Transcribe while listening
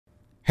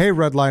Hey,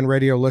 Redline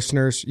Radio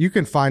listeners, you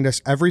can find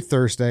us every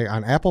Thursday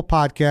on Apple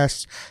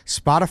Podcasts,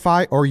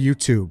 Spotify, or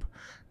YouTube.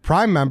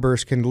 Prime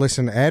members can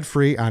listen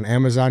ad-free on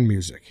Amazon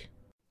Music.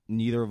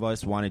 Neither of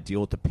us want to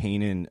deal with the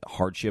pain and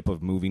hardship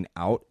of moving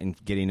out and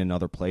getting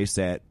another place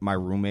that my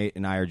roommate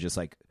and I are just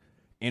like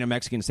in a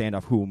Mexican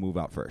standoff who will move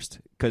out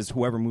first. Because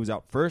whoever moves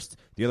out first,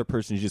 the other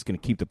person is just going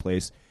to keep the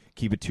place,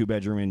 keep a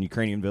 2-bedroom in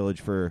Ukrainian Village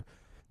for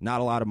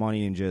not a lot of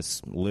money and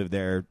just live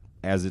there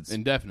as it's...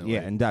 Indefinitely.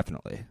 Yeah,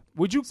 indefinitely.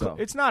 Would you? So,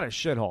 it's not a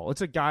shithole.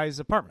 It's a guy's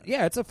apartment.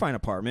 Yeah, it's a fine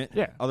apartment.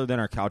 Yeah. Other than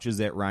our couches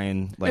that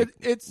Ryan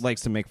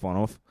likes to make fun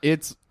of.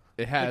 It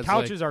has the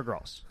couches are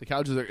gross. The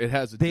couches are. It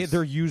has.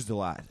 They're used a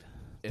lot.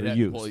 They're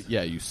used. Well,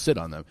 yeah, you sit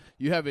on them.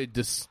 You have a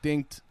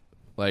distinct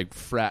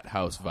frat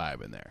house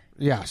vibe in there.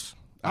 Yes,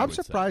 I'm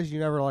surprised you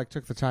never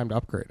took the time to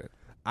upgrade it.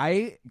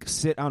 I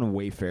sit on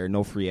Wayfair,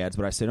 no free ads,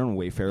 but I sit on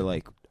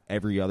Wayfair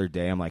every other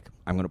day. I'm like,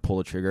 I'm going to pull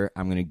the trigger.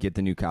 I'm going to get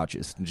the new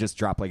couches and just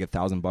drop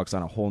 $1,000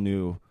 on a whole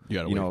new,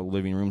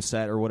 living room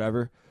set or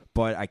whatever.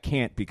 But I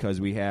can't because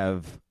we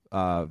have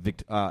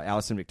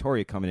Alice and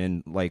Victoria coming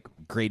in,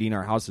 grading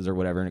our houses or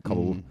whatever in a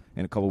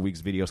couple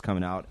weeks. Videos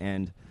coming out,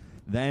 and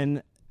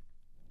then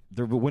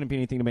there wouldn't be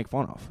anything to make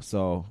fun of.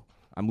 So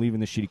I'm leaving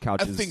the shitty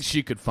couches. I think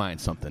she could find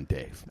something,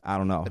 Dave. I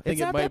don't know. I think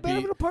it might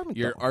be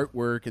your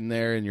artwork in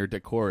there, and your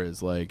decor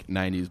is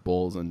 90s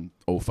Bulls and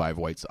 05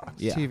 White Sox.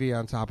 Yeah. TV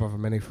on top of a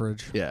mini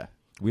fridge. Yeah.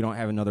 We don't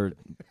have another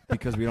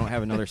because we don't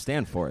have another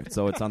stand for it,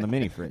 so it's on the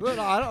mini fridge. No,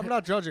 I'm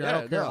not judging. I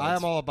don't care. I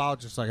am all about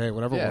just hey,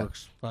 whatever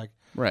works.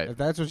 Right. If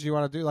that's what you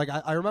want to do.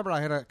 I remember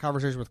I had a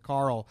conversation with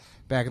Carl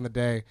back in the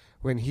day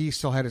when he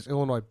still had his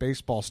Illinois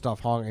baseball stuff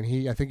hung,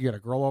 and I think he had a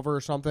girl over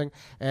or something,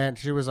 and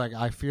she was like,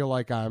 I feel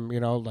like I'm,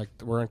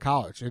 we're in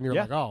college. And you're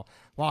like, oh,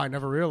 wow, I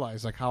never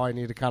realized how I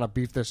need to kind of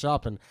beef this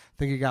up. And I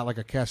think he got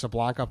a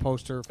Casablanca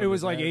poster. It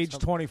was age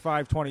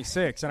 25,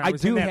 26. And I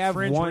was in that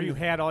fringe where you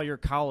had all your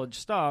college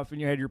stuff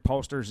and you had your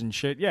posters and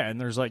shit. Yeah, and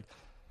there's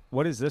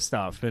what is this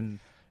stuff? And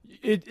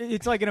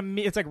it's like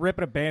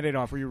ripping a Band-Aid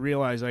off where you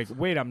realize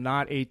wait, I'm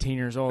not 18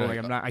 years old.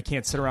 I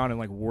can't sit around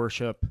and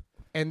worship.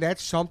 And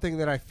that's something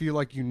that I feel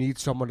like you need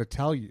someone to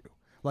tell you.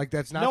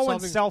 That's not. No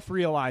something... one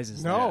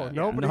self-realizes.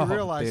 Nobody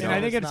realizes. And I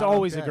think it's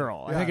always a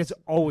girl. Yeah. I think it's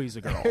always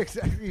a girl.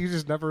 Exactly. You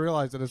just never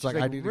realize that it's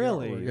I need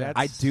really. To go.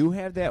 I do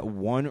have that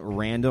one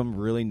random,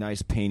 really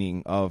nice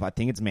painting of. I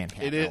think it's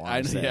Manhattan. It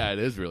is. It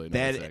is really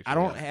nice. Actually, I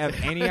don't have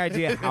any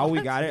idea how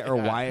we got it or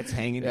why it's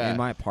hanging in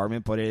my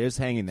apartment, but it is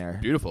hanging there.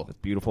 Beautiful. It's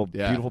beautiful.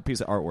 Beautiful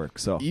piece of artwork.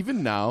 So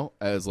even now,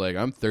 as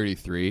I'm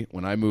 33,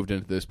 when I moved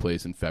into this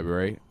place in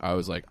February, I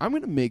was I'm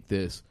going to make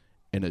this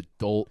an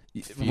adult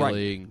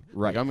feeling.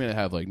 Right. I'm going to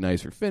have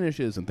nicer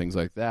finishes and things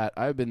like that.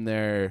 I've been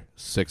there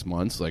 6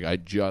 months. I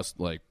just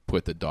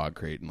put the dog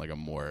crate in a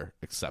more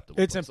acceptable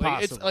It's place.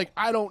 impossible. It's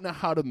I don't know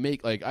how to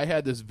make I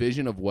had this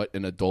vision of what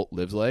an adult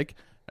lives like,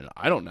 and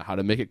I don't know how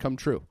to make it come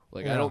true.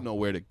 I don't know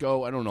where to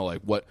go. I don't know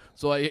what.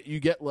 So you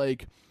get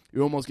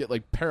you almost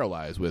get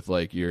paralyzed with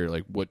your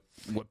what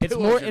it's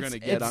pillows more, you're going to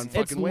get on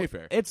fucking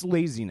Wayfair. It's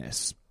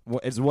laziness.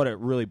 Is what it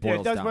really boils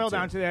down to. It does boil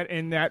down to that,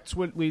 and that's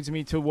what leads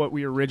me to what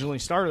we originally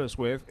started this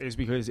with, is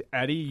because,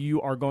 Eddie,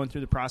 you are going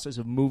through the process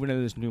of moving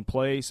into this new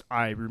place.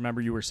 I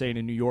remember you were saying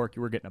in New York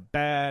you were getting a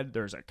bed,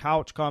 there's a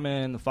couch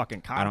coming, the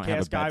fucking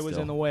Comcast guy was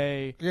in the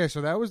way. Yeah,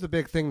 so that was the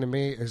big thing to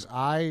me, is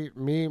my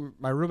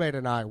roommate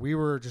and I, we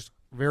were just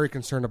very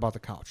concerned about the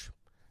couch.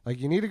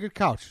 You need a good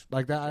couch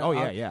like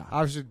that. Yeah.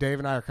 Obviously, Dave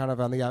and I are kind of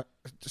on the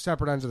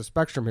separate ends of the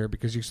spectrum here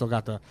because you still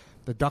got the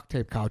duct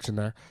tape couch in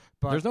there.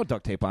 But there's no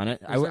duct tape on it.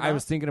 I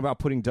was thinking about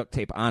putting duct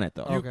tape on it,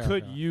 though. You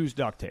could use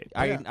duct tape.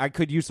 I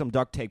could use some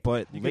duct tape,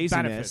 but you laziness,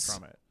 benefit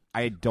from it.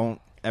 I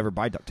don't ever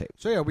buy duct tape.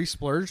 So, yeah, we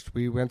splurged.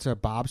 We went to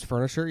Bob's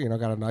Furniture,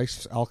 got a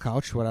nice L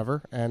couch,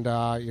 whatever, and,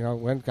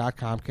 went got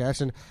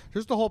Comcast. And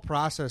just the whole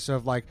process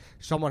of,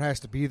 someone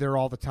has to be there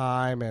all the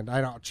time. And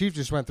I know Chief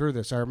just went through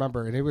this, I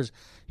remember, and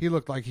he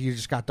looked like he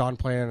just got done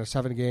playing a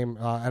 7-game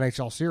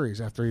NHL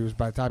series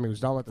by the time he was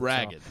done with it.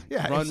 Ragged. So,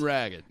 yeah, Run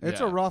ragged. It's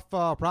a rough,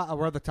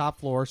 we're at the top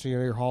floor, so,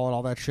 you're hauling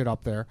all that shit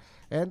up there.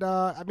 And,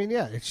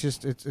 it's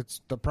just,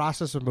 it's the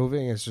process of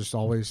moving is just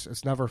always,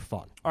 it's never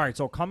fun. All right,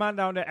 so come on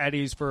down to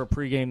Eddie's for a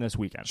pregame this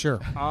weekend. Sure.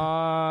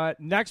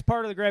 Next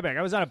part of the grab bag.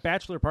 I was at a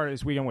bachelor party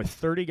this weekend with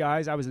 30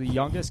 guys. I was the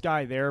youngest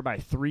guy there by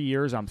 3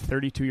 years. I'm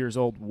 32 years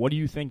old. What do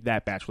you think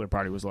that bachelor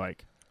party was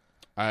like?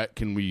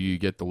 Can we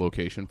get the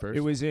location first?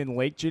 It was in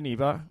Lake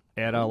Geneva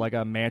at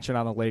a mansion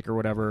on the lake or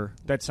whatever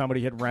that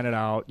somebody had rented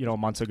out,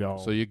 months ago.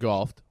 So you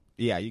golfed?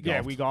 Yeah, you golfed.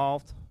 Yeah, we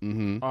golfed.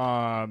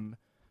 Mm-hmm.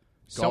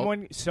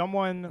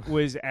 Someone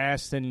was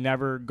asked to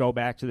never go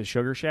back to the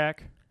Sugar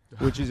Shack,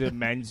 which is a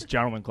men's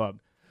gentleman club,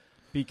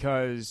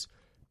 because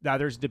now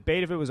there's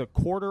debate if it was a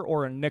quarter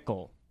or a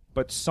nickel,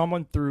 but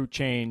someone threw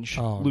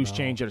loose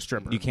change at a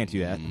stripper. You can't do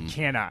that.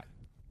 Cannot.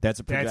 That's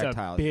a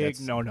projectile. That's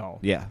a big no-no.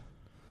 Yeah.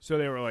 So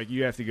they were like,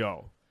 you have to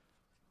go.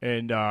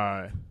 And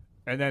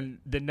then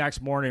the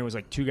next morning it was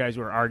two guys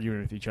who were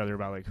arguing with each other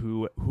about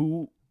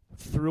who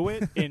threw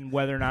it and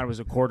whether or not it was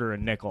a quarter or a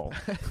nickel.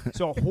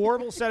 So a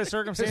horrible set of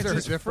circumstances.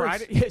 Is there a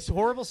difference? Yes,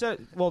 horrible set.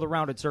 Well, the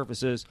rounded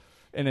surfaces.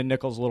 and a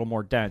nickel's a little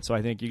more dense. So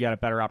I think you got a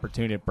better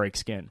opportunity to break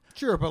skin.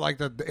 Sure, but like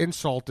the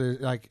insult is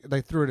like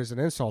they threw it as an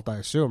insult, I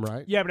assume,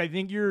 right? Yeah, but I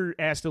think you're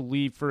asked to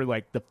leave for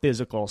like the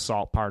physical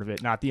assault part of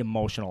it, not the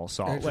emotional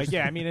assault. Like,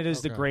 yeah, I mean, it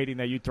is degrading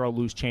that you throw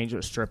loose change at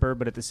a stripper,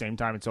 but at the same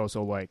time, it's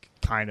also like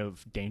kind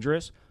of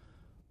dangerous.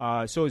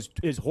 So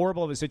as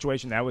horrible of a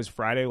situation that was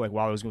Friday. Like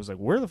while I was like,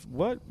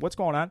 what's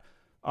going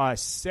on?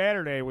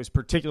 Saturday was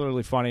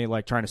particularly funny,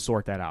 like trying to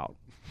sort that out,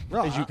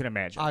 as you can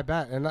imagine. I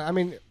bet, and I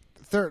mean.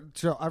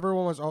 So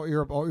everyone was,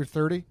 you're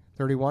 30,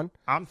 31?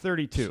 I'm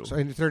 32. So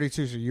you're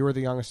 32, so you were the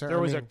youngest there? There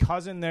was a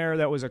cousin there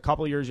that was a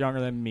couple years younger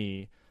than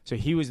me, so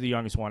he was the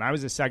youngest one. I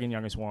was the second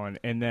youngest one,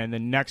 and then the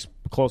next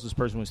closest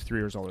person was 3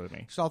 years older than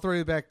me. So I'll throw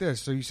you back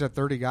this. So you said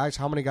 30 guys.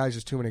 How many guys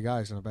is too many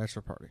guys in a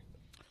bachelor party?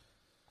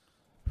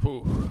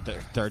 Ooh,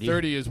 30.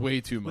 30 is way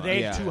too much. But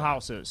they had 2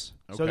 houses.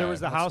 Okay. So there was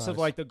the house of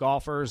like the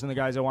golfers and the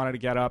guys that wanted to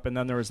get up, and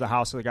then there was the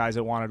house of the guys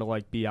that wanted to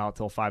like be out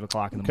till 5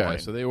 o'clock in the morning.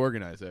 Okay, so they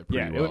organized that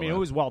pretty well. I mean, it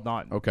was well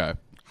done. Okay.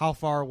 How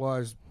far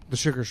was the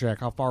Sugar Shack?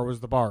 How far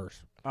was the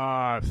bars?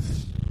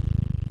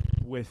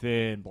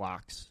 Within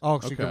blocks. Oh,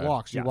 so you could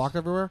walk. So you walked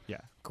everywhere? Yeah.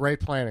 Great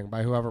planning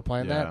by whoever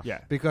planned that. Yeah.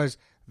 Because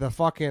the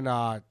fucking,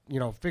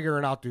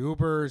 figuring out the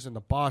Ubers and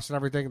the bus and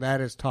everything, that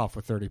is tough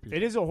with 30 people.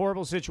 It is a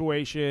horrible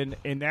situation,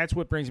 and that's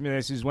what brings me to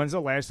this is when's the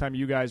last time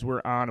you guys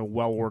were on a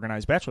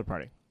well-organized bachelor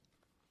party?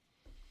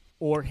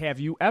 Or have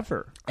you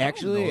ever?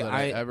 Actually,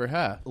 I ever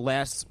have.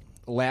 Last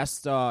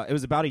it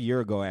was about a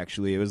year ago,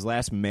 actually. It was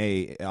last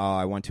May.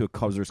 I went to a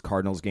Cubs vs.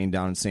 Cardinals game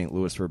down in St.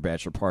 Louis for a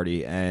bachelor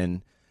party,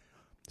 and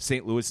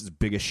St. Louis is the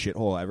biggest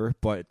shithole ever,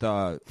 but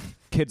the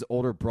kid's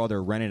older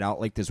brother rented out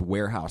like this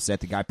warehouse that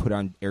the guy put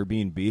on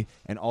Airbnb,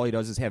 and all he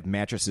does is have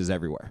mattresses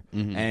everywhere.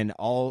 Mm-hmm. And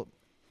all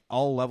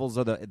levels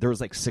of there was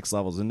like 6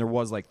 levels, and there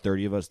was like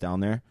 30 of us down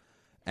there.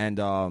 And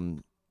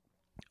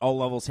all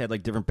levels had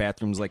like different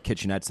bathrooms, like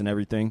kitchenettes and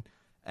everything.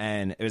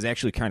 And it was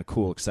actually kind of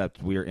cool,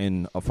 except we were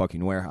in a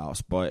fucking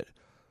warehouse. But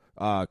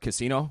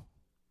casino,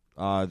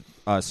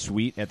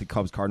 suite at the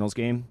Cubs-Cardinals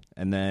game,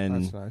 and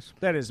then that's nice.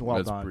 That is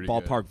well done.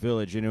 Ballpark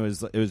Village, and it was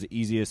the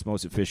easiest,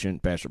 most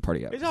efficient bachelor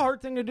party ever. It's a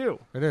hard thing to do.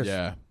 It is.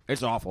 Yeah.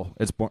 It's awful.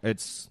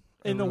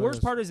 And the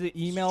worst part is the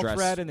email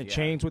thread and the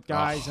chains with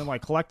guys and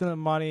like collecting the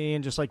money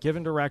and just like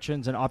giving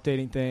directions and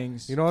updating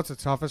things. You know what's the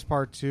toughest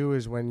part too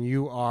is when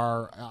you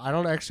are. I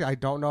don't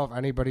know if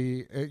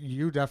anybody.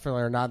 You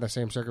definitely are not in the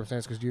same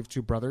circumstance because you have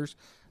 2 brothers,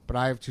 but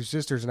I have 2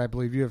 sisters, and I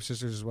believe you have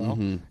sisters as well.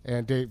 Mm-hmm.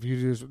 And Dave,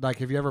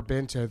 have you ever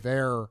been to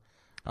their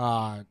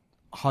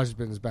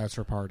husband's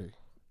bachelor party?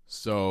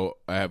 So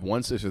I have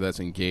one sister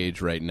that's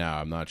engaged right now.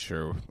 I'm not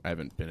sure. I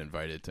haven't been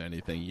invited to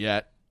anything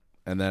yet.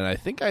 And then I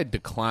think I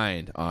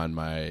declined on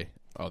my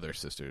other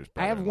sister's.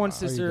 I have one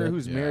sister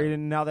who's married,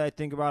 and now that I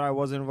think about it, I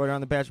wasn't invited on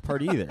the bachelor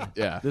party either.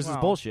 Yeah. This is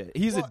bullshit.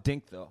 He's a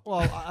dink, though.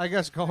 Well, I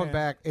guess going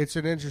back, it's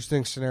an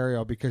interesting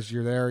scenario because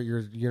you're there.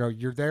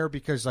 You're there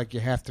because like you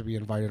have to be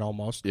invited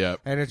almost. Yeah.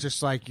 And it's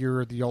just like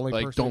you're the only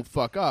person. Like don't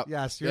fuck up.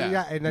 Yes.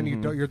 And then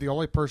you're the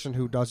only person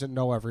who doesn't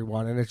know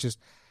everyone, and it's just.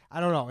 I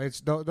don't know.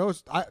 It's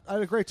those. I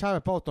had a great time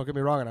at both. Don't get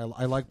me wrong, and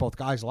I like both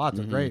guys a lot.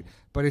 They're great,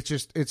 but it's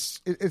just it's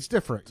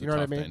different. You know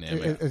what I mean?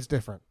 It's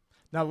different.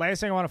 Now,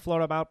 last thing I want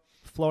to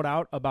float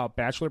out about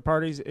bachelor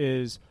parties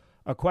is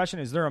a question: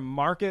 is there a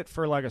market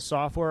for like a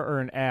software or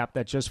an app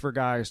that's just for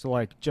guys to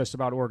like just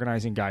about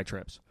organizing guy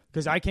trips?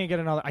 Because I can't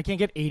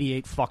get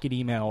 88 fucking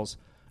emails.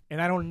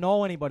 And I don't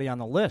know anybody on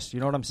the list. You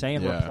know what I'm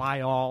saying? Yeah.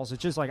 Reply alls.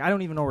 It's just like I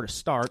don't even know where to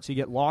start. So you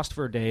get lost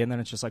for a day, and then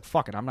it's just like,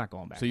 fuck it, I'm not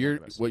going back. So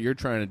what you're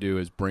trying to do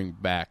is bring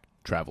back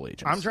travel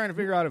agents. I'm trying to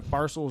figure out if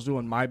Barstool's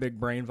doing My Big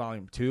Brain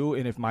Volume 2,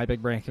 and if My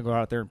Big Brain can go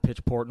out there and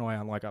pitch Portnoy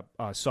on like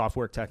a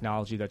software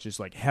technology that's just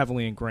like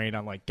heavily ingrained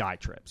on like guy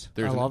trips.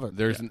 I love it.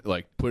 There's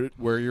like put it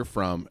where you're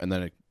from, and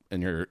then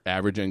and your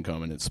average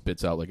income, and it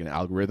spits out like an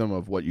algorithm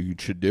of what you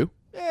should do.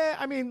 Yeah,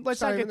 I mean, let's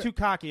not get too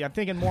cocky. I'm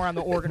thinking more on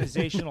the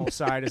organizational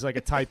side as like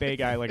a type A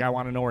guy. Like, I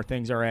want to know where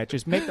things are at.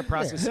 Just make the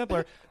process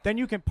simpler. Then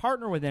you can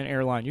partner with an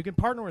airline. You can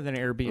partner with an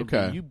Airbnb.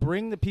 Okay. You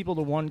bring the people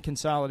to one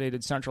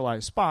consolidated,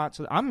 centralized spot.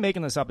 So I'm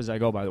making this up as I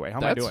go, by the way. How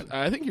am I doing?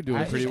 I think you're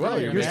doing pretty well.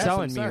 You're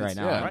selling me right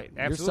now. Yeah. Right,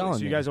 absolutely.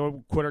 So you guys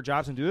will quit our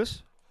jobs and do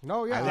this?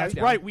 No, yeah. That's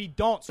right. We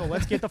don't. So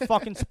let's get the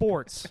fucking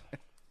sports.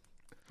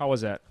 How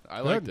was that? I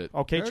liked it.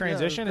 Okay,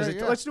 transition.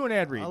 Let's do an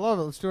ad read. I love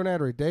it. Let's do an ad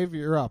read. Dave,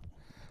 you're up.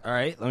 All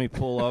right, let me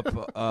pull up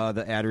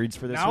the ad reads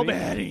for this week. Now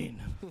batting,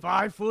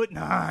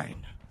 5'9".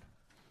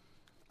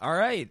 All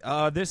right,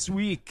 this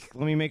week,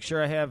 let me make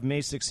sure I have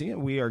May 16th.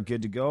 We are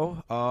good to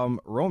go.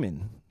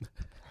 Roman,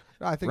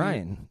 I think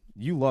Ryan,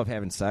 you love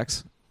having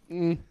sex.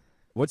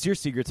 What's your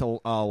secret to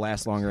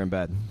last longer in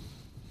bed?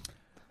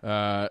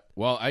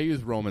 Well, I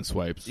use Roman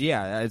swipes.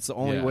 Yeah, it's the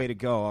only way to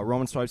go.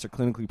 Roman swipes are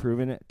clinically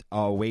proven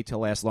way to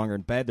last longer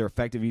in bed. They're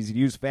effective, easy to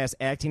use, fast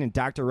acting, and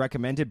doctor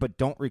recommended, but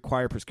don't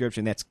require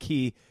prescription. That's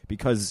key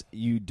because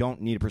you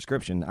don't need a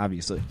prescription,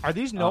 obviously. Are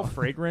these no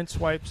fragrance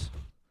swipes?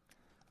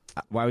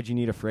 Why would you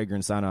need a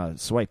fragrance on a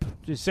swipe?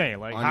 Just saying,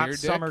 like on hot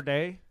summer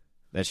day.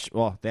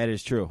 That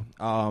is true.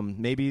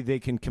 Maybe they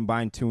can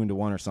combine 2 into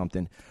 1 or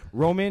something.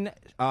 Roman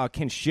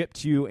can ship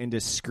to you in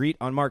discreet,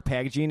 unmarked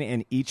packaging,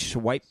 and each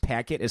swipe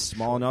packet is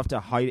small enough to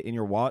hide it in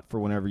your wallet for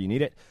whenever you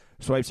need it.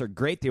 Swipes are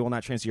great. They will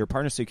not transfer your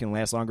partner, so you can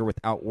last longer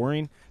without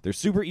worrying. They're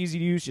super easy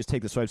to use. Just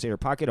take the swipes out of your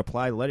pocket,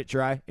 apply, let it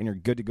dry, and you're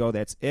good to go.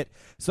 That's it.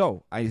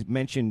 So I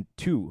mentioned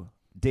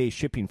 2-day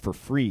shipping for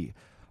free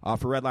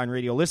for Redline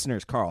Radio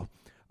listeners, Carl.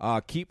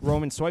 Keep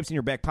Roman swipes in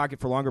your back pocket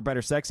for longer,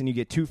 better sex, and you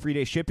get 2 free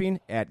day shipping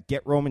at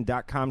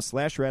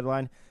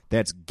GetRoman.com/Redline.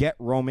 That's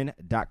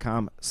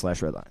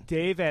GetRoman.com/Redline.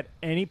 Dave, at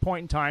any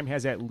point in time,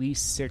 has at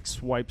least 6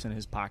 swipes in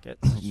his pocket.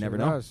 You never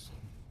know. Does.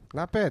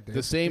 Not bad, Dave.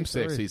 The same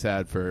 6 he's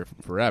had for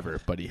forever,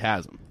 but he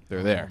has them.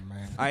 They're there.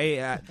 Man.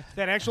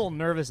 That actual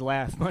nervous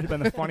laugh might have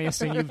been the funniest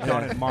thing you've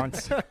done in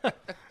months.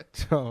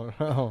 Oh,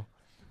 no.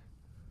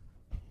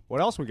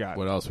 What else we got?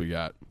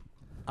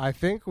 I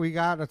think we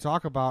got to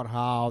talk about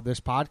how this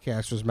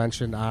podcast was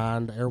mentioned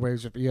on the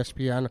airwaves of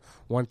ESPN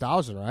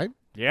 1000, right?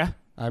 Yeah.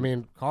 I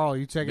mean, Carl,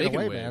 you take it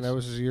away, waves. man. It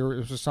was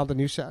just something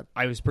you said.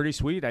 I was pretty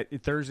sweet.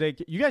 Thursday,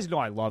 you guys know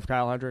I love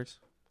Kyle Hendricks.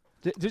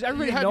 Does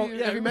everybody know?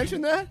 Have you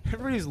mentioned that?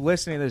 Everybody's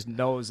listening to this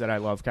knows that I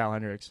love Kyle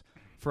Hendricks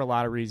for a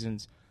lot of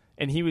reasons.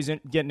 And he was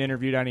getting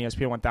interviewed on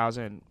ESPN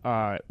 1000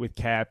 with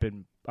Cap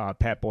and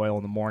Pat Boyle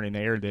in the morning.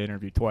 They aired the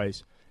interview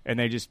twice. And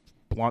they just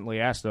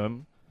bluntly asked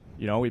him,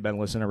 we've been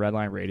listening to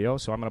Redline Radio,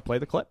 so I'm going to play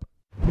the clip.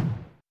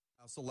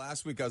 So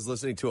last week I was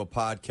listening to a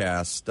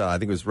podcast, I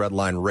think it was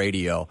Redline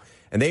Radio,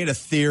 and they had a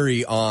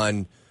theory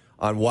on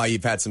why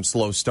you've had some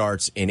slow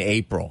starts in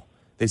April.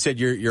 They said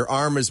your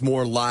arm is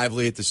more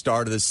lively at the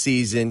start of the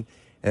season,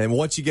 and then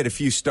once you get a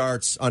few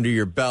starts under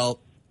your belt,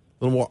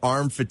 a little more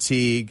arm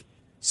fatigue,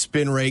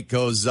 spin rate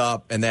goes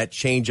up, and that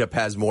changeup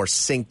has more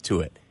sink to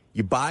it.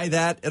 You buy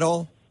that at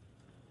all?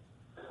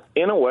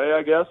 In a way,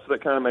 I guess,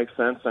 that kind of makes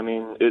sense. I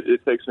mean,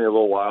 it takes me a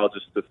little while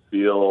just to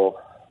feel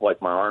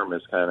like my arm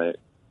is kind of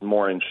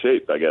more in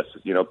shape, I guess,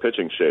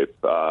 pitching shape.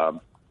 I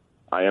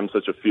am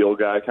such a feel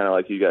guy, kind of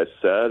like you guys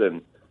said,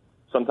 and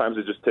sometimes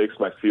it just takes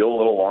my feel a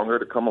little longer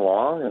to come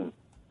along, and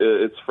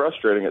it's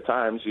frustrating at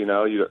times.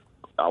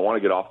 I want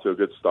to get off to a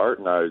good start,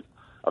 and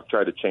I've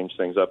tried to change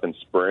things up in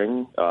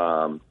spring,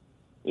 tried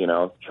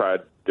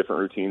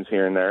different routines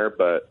here and there,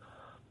 but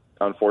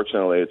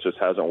unfortunately it just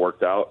hasn't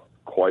worked out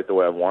quite the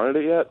way I wanted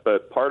it yet.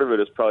 But part of it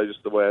is probably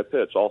just the way I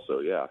pitch also,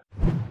 yeah.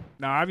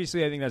 Now,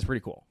 obviously, I think that's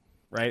pretty cool,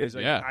 right? It's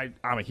like, yeah.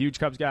 I'm a huge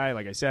Cubs guy.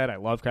 Like I said, I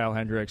love Kyle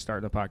Hendricks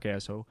starting the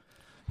podcast, so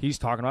he's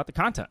talking about the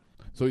content.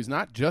 So he's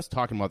not just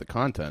talking about the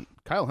content.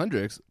 Kyle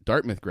Hendricks,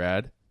 Dartmouth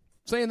grad,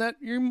 saying that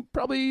you're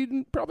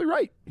probably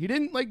right. He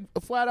didn't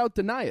flat out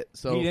deny it.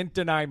 So he didn't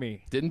deny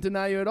me. Didn't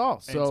deny you at all.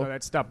 So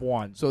that's step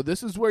one. So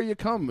this is where you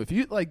come. If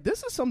you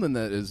this is something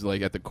that is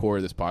at the core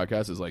of this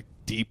podcast is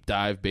deep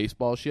dive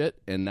baseball shit,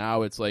 and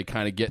now it's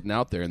kind of getting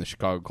out there in the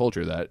Chicago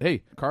culture that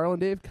hey, Carl and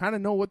Dave kind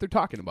of know what they're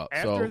talking about.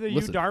 After the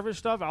listen. Yu Darvish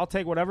stuff, I'll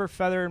take whatever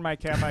feather in my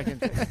cap I can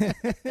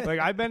take.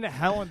 I've been to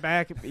hell and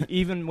back,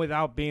 even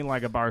without being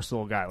a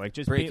Barstool guy.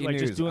 Breaking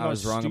news. Just doing I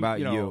was wrong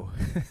about you.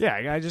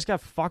 Yeah, I just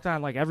got fucked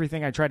on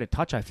everything I tried to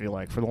touch. I feel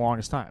for the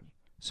longest time.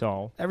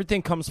 So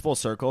everything comes full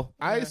circle.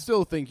 I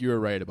still think you were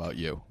right about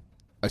you.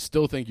 Well, you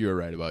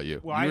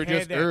were I had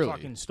just that early.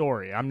 fucking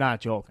story. I'm not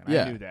joking.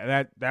 Yeah. I knew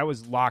that. That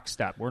was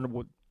lockstep. We're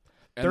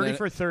 30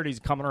 for 30 is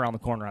coming around the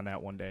corner on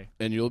that one day.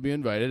 And you'll be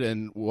invited.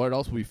 And what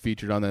else we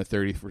featured on that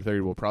 30 for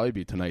 30 will probably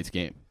be tonight's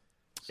game.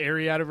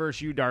 Arrieta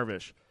versus Yu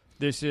Darvish.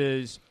 This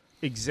is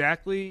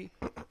exactly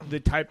the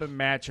type of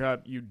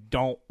matchup you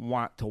don't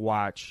want to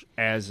watch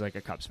as a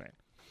Cubs fan.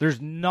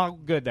 There's no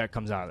good that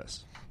comes out of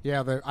this.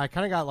 Yeah, I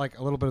kind of got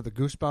a little bit of the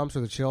goosebumps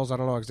or the chills. I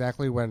don't know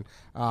exactly when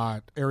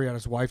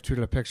Arrieta's wife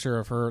tweeted a picture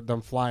of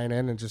them flying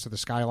in and just at the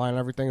skyline and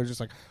everything. It was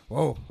just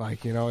whoa,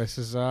 this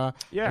is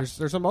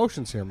there's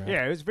emotions here, man.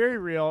 Yeah, it was very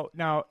real.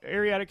 Now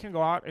Arrieta can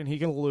go out and he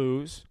can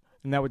lose,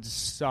 and that would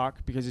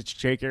suck because it's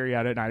Jake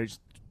Arrieta, and I just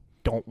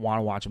don't want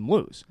to watch him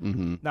lose.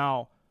 Mm-hmm.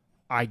 Now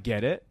I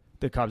get it.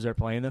 The Cubs are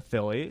playing the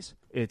Phillies.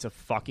 It's a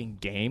fucking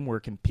game.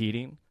 We're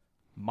competing.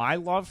 My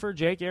love for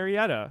Jake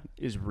Arrieta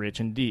is rich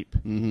and deep.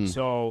 Mm-hmm.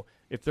 So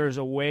if there's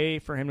a way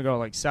for him to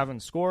go 7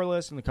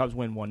 scoreless and the Cubs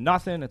win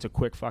 1-0, it's a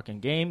quick fucking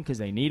game because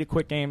they need a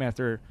quick game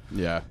after,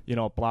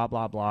 blah,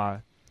 blah,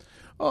 blah.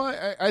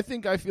 Oh, I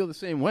think I feel the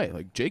same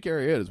way. Jake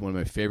Arrieta is one of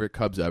my favorite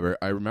Cubs ever.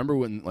 I remember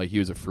when he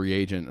was a free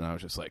agent and I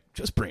was just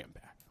just bring him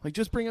back.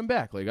 Just bring him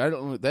back. I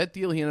don't know. That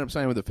deal he ended up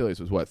signing with the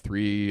Phillies was what,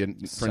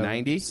 3 for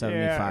 90?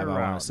 75, I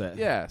want to say.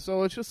 Yeah,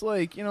 so it's just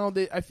I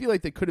feel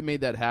like they could have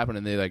made that happen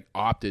and they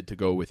opted to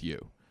go with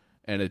you.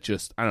 And it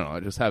just, I don't know,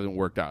 it just hasn't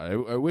worked out.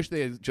 I wish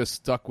they had just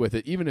stuck with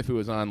it, even if it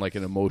was on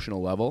an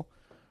emotional level.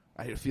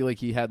 I feel like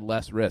he had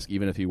less risk,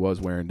 even if he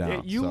was wearing down.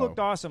 Yeah, you looked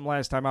awesome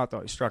last time out,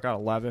 though. He struck out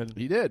 11.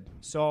 He did.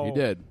 So he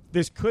did.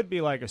 This could be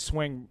a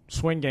swing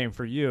game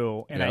for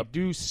you, and I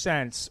do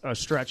sense a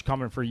stretch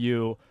coming for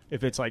you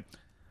if it's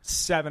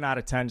 7 out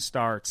of 10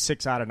 starts,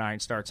 6 out of 9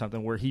 starts,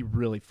 something where he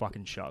really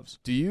fucking shoves.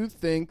 Do you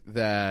think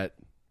that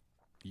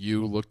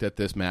you looked at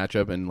this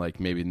matchup and like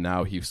maybe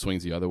now he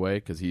swings the other way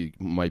because he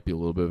might be a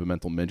little bit of a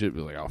mental midget?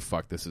 Be like, oh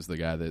fuck, this is the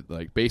guy that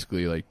like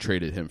basically like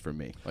traded him for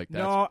me. Like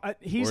that's,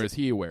 or is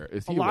he aware?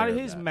 A lot of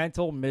his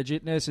mental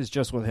midgetness is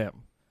just with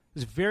him.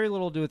 There's very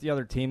little to do with the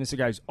other team. This is a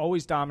guy who's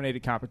always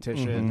dominated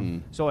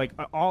competition. So like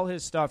all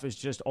his stuff is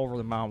just over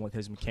the mound with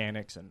his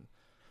mechanics and.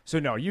 So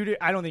no,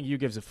 I don't think you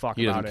gives a fuck about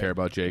it. He doesn't care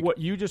about Jake. What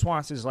you just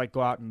wants is like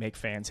go out and make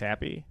fans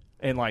happy.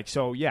 And like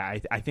so yeah,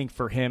 I think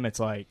for him it's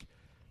like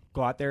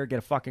go out there, get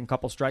a fucking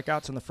couple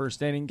strikeouts in the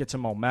first inning, get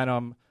some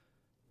momentum.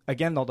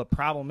 Again though, the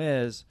problem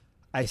is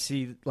I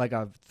see like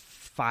a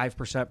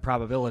 5%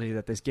 probability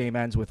that this game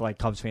ends with like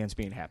Cubs fans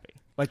being happy.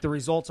 Like the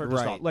results are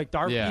just all, like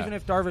even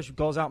if Darvish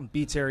goes out and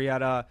beats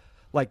Arrieta,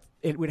 like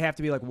it would have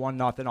to be like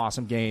 1-0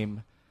 awesome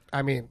game.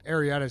 I mean,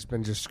 Arrieta's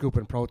been just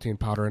scooping protein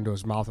powder into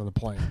his mouth on the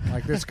plane.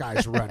 Like, this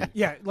guy's ready.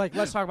 Yeah, like,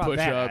 let's talk about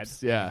push-ups.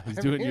 that. Yeah, he's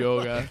doing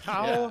yoga.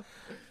 How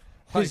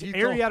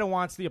Arrieta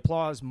wants the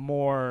applause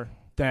more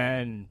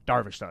than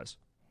Darvish does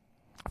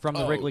from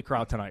the Wrigley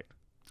crowd tonight.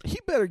 He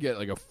better get,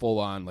 like, a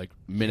full-on, like,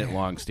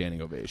 minute-long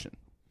standing ovation.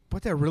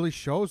 But that really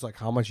shows, like,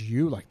 how much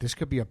this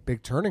could be a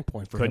big turning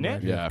point for him. Couldn't it?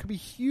 Right? Yeah. It could be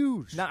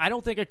huge. No, I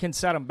don't think it can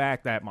set him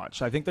back that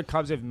much. I think the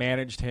Cubs have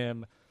managed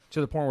him to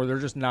the point where they're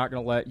just not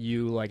going to let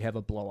you like have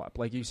a blow up.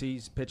 Like you see,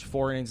 he's pitched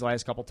 4 innings the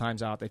last couple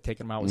times out. They've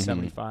taken him out with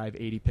 75,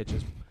 80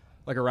 pitches,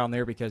 like around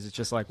there because it's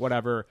just like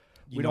whatever.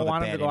 We don't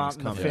want him to go out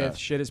in the fifth,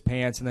 shit his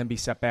pants, and then be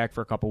set back for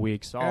a couple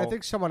weeks. So and I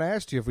think someone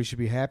asked you if we should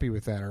be happy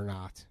with that or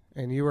not,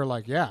 and you were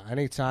like, "Yeah,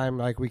 anytime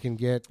like we can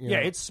get." You know.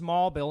 It's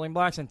small building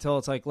blocks until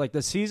it's like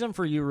the season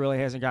for you really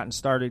hasn't gotten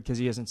started because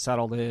he hasn't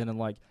settled in, and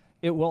like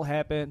it will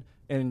happen,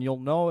 and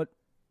you'll know it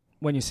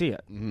when you see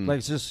it. Like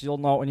it's just you'll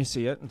know it when you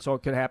see it, and so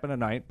it could happen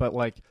tonight. But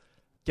like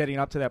getting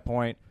up to that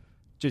point,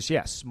 just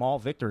small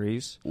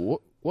victories.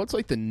 What's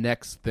like the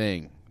next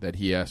thing that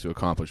he has to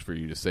accomplish for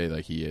you to say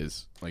like he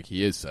is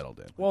settled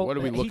in? Well, what are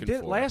we looking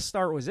for? Last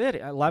start was it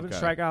 11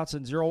 strikeouts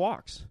and 0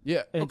 walks.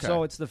 Yeah, and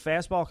so it's the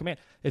fastball command.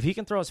 If he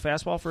can throw his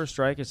fastball for a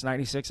strike, it's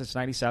 96, it's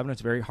 97.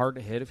 It's very hard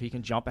to hit. If he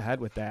can jump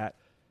ahead with that,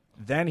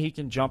 then he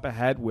can jump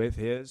ahead with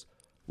his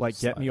like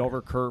slider. Get me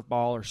over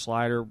curveball or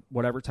slider,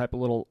 whatever type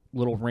of little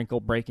wrinkle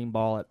breaking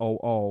ball at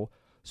 0-0.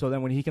 So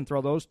then when he can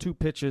throw those 2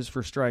 pitches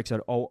for strikes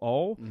at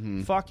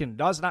 0-0, fucking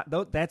does not.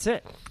 That's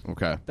it.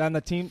 Okay. Then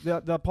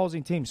the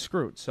opposing team's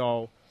screwed.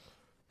 So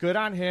good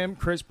on him.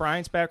 Chris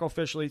Bryant's back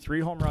officially. 3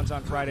 home runs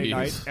on Friday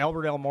night.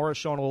 Albert Almora's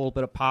showing a little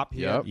bit of pop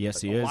here. Yep.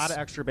 Yes, he is. A lot of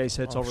extra base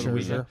hits over the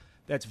weekend. Sure.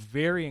 That's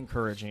very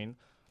encouraging.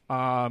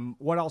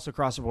 What else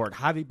across the board?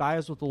 Javi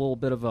Baez with a little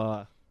bit of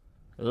a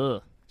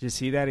Did you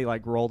see that? He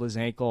like rolled his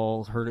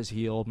ankle, hurt his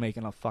heel,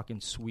 making a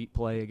fucking sweet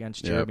play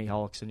against Jeremy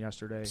Hellickson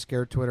yesterday.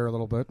 Scared Twitter a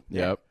little bit.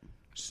 Yep.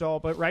 So,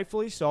 but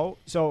rightfully so.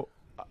 So,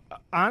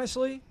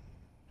 honestly,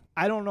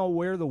 I don't know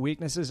where the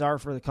weaknesses are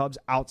for the Cubs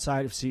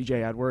outside of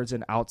C.J. Edwards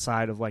and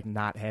outside of like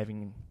not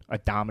having a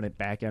dominant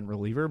back end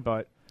reliever.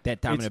 But that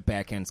dominant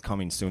back end's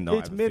coming soon, though.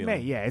 It's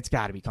mid-May. Yeah, it's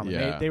got to be coming.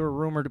 Yeah. They were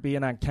rumored to be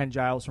in on Ken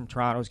Giles from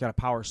Toronto. He's got a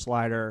power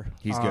slider.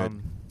 He's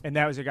good. And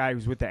that was a guy who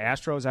was with the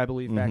Astros, I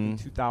believe, back in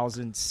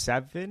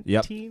 2017.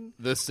 Yep.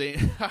 The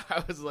same.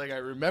 I was like, I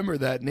remember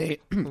that name.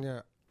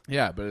 Yeah.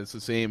 Yeah, but it's the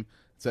same.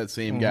 It's that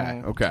same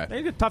guy. Okay. They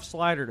had a tough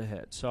slider to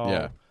hit.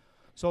 So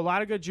a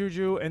lot of good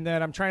juju. And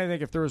then I'm trying to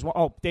think if there was one.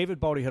 Oh,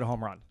 David Bodie hit a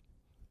home run.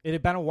 It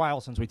had been a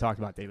while since we talked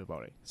about David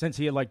Bodie. Since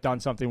he had like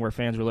done something where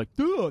fans were like,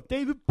 "Duh,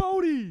 David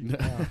Bodie."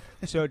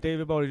 So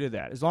David Bodie did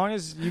that. As long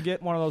as you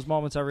get one of those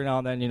moments every now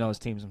and then, you know his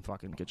team's in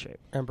fucking good shape.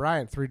 And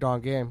Brian,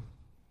 3-dawn game.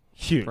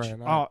 Huge.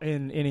 Brian,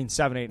 in inning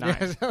 7, 8,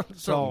 9.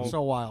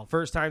 so wild.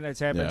 First time that's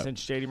happened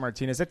since JD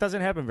Martinez. That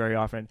doesn't happen very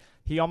often.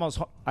 He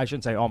I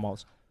shouldn't say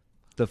almost.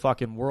 The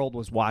fucking world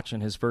was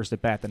watching his first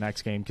at bat the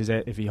next game because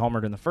if he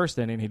homered in the first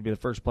inning, he'd be the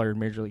first player in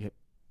Major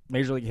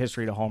League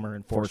history to homer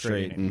in 4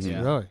 straight innings.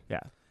 Yeah. Really? Yeah.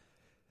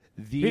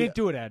 He didn't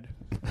do it, Ed.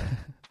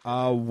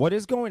 What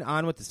is going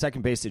on with the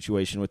second base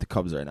situation with the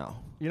Cubs right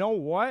now? You know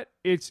what?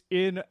 It's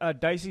in a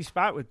dicey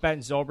spot with Ben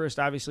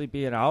Zobrist obviously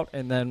being out,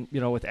 and then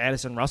with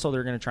Addison Russell,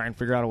 they're going to try and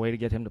figure out a way to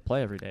get him to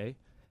play every day.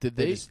 Did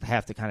they just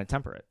have to kind of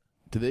temper it?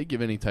 Did they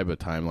give any type of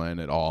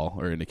timeline at all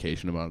or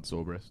indication about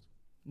Zobrist?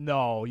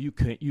 No, you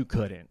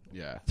couldn't.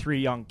 Yeah. 3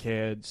 young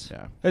kids.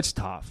 Yeah. It's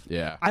tough.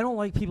 Yeah. I don't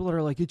like people that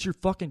are like, it's your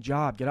fucking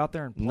job. Get out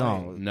there and play.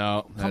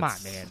 No. Come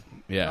on, man.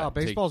 Yeah.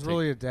 Baseball's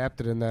really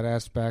adapted in that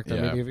aspect.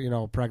 Yeah. I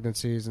mean,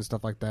 pregnancies and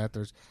stuff like that.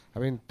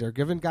 They're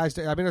giving guys.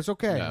 It's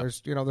okay. Yeah.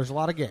 There's a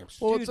lot of games.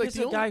 Well, dude, it's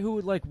like a guy who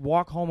would like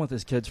walk home with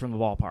his kids from the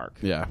ballpark.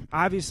 Yeah.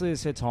 Obviously,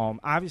 this hits home.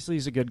 Obviously,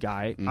 he's a good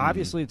guy.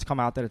 Obviously, it's come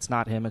out that it's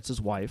not him; it's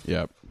his wife.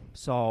 Yep.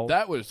 So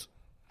that was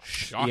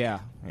shocking.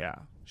 Yeah.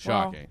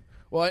 Shocking.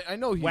 Well, I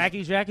know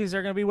wacky jackies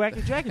are going to be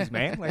wacky jackies,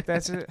 man. Like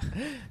that's it.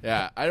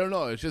 Yeah, I don't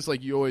know. It's just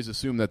like you always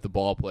assume that the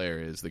ball player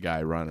is the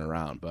guy running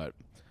around, but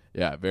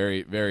yeah,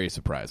 very, very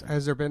surprising.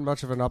 Has there been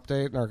much of an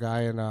update on our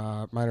guy in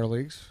minor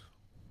leagues?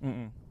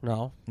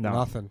 No,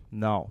 nothing.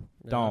 No,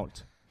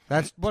 don't.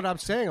 That's what I'm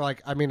saying.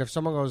 Like, I mean, if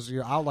someone goes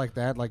out like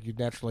that, like you'd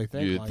naturally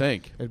think, you'd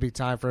think it'd be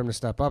time for him to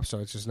step up. So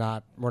it's just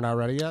not. We're not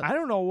ready yet. I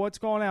don't know what's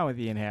going on with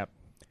Ian Happ.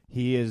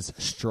 He is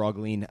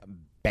struggling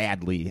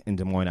badly in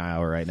Des Moines,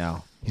 Iowa right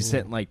now. He's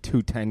sitting like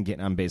 210,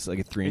 getting on base like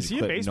a 300 Is he a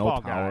clip, baseball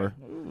no power.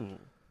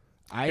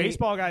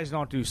 Baseball guys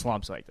don't do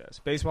slumps like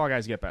this. Baseball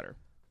guys get better.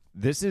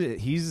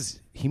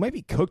 He might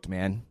be cooked,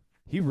 man.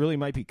 He really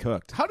might be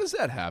cooked. How does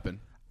that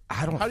happen?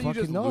 I don't. How do you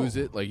just know. lose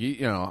it? Like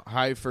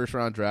high first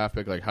round draft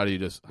pick. Like how do you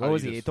just? What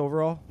was he, 8th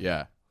overall?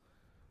 Yeah.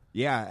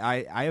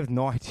 Yeah, I have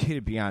no idea,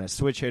 to be honest.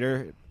 Switch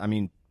hitter. I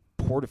mean,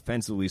 poor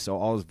defensively, so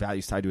all his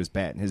value's tied to his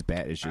bat, and his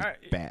bat is just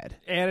bad.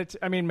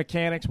 And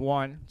mechanics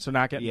one, so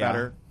not getting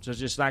better. So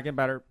just not getting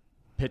better.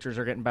 Pitchers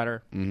are getting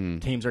better. Mm-hmm.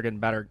 Teams are getting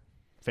better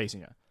facing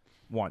you.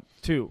 1,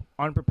 2,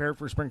 unprepared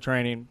for spring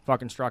training.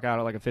 Fucking struck out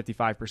at like a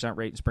 55%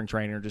 rate in spring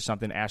training, or just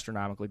something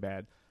astronomically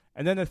bad.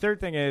 And then the third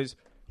thing is,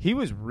 he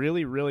was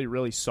really, really,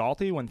 really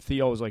salty when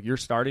Theo was like, "You're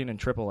starting in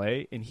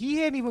AAA," and he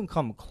hadn't even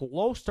come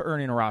close to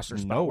earning a roster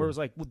spot. Where it was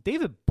like, well,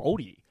 David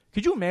Bodie.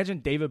 Could you imagine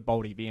David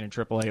Bodie being in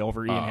AAA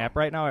over Ian Happ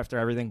right now after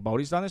everything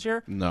Bodie's done this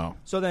year? No.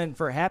 So then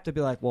for Happ to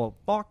be like, well,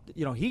 fuck,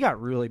 he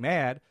got really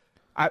mad.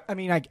 I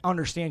mean, I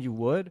understand you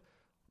would,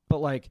 but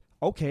like,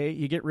 okay,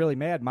 you get really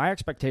mad. My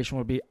expectation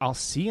would be, I'll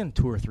see you in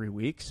 2 or 3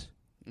 weeks.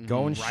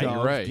 Go and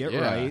shove, get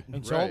right.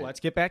 And so let's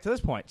get back to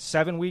this point.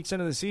 7 weeks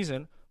into the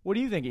season, what do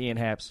you think of Ian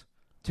Happ's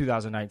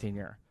 2019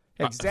 year?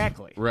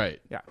 Exactly.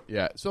 Right. Yeah.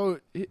 Yeah. So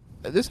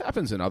this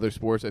happens in other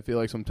sports. I feel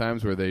like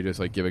sometimes where they just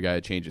like give a guy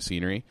a change of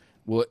scenery.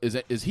 Well,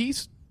 does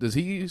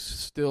he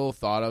still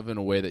thought of in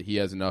a way that he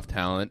has enough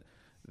talent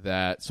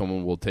that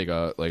someone will take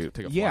a flyer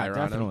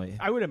definitely. on him?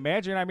 I would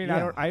imagine. I mean,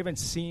 I haven't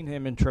seen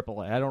him in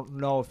AAA. I don't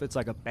know if it's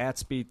like a bat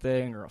speed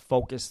thing or a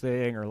focus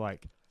thing or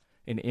like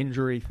an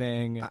injury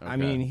thing. I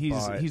mean,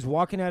 he's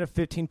walking at a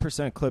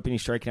 15% clip and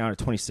he's striking out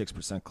at a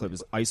 26% clip.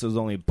 His ISO's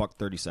only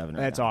 $137.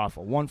 That's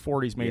awful.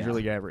 140 is major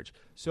league average.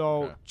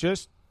 So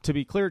just to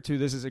be clear, too,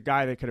 this is a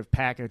guy that could have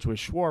packaged with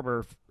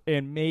Schwarber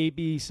and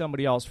maybe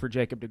somebody else for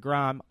Jacob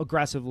deGrom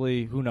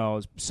aggressively. Who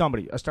knows?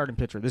 Somebody, a starting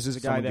pitcher. This is a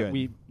guy that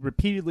we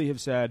repeatedly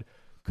have said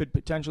could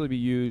potentially be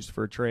used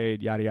for a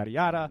trade, yada, yada,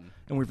 yada,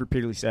 and we've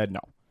repeatedly said no.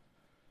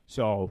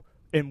 So,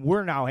 and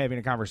we're now having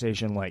a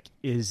conversation like,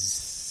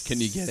 can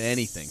you get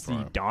anything from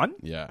him? Done?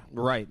 Yeah.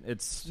 Right.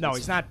 He's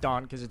not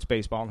done because it's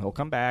baseball and he'll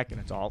come back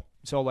and it's all.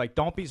 So, like,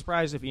 don't be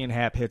surprised if Ian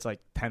Happ hits like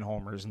 10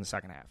 homers in the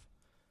second half.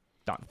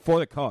 Done. For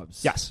the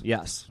Cubs.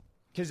 Yes.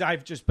 Because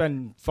I've just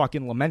been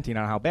fucking lamenting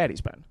on how bad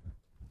he's been.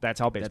 That's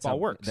how baseball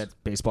works. That's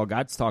baseball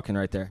God's talking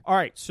right there. All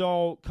right,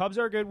 so Cubs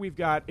are good. We've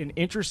got an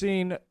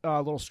interesting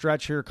little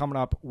stretch here coming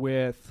up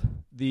with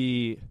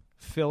the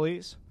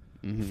Phillies,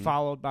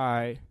 followed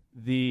by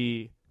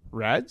the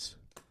Reds,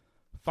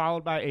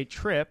 followed by a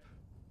trip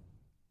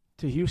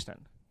to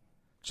Houston.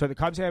 So the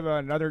Cubs have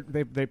another –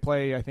 they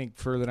play, I think,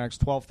 for the next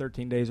 12,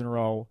 13 days in a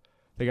row.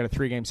 They got a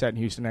 3-game set in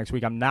Houston next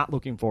week. I'm not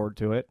looking forward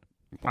to it.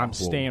 I'm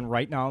staying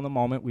right now in the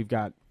moment. We've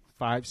got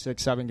 5,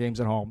 6, 7 games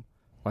at home.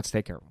 Let's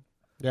take care of them.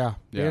 Yeah,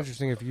 be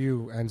interesting if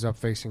you ends up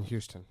facing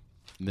Houston.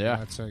 Yeah,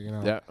 that's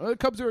Yeah, the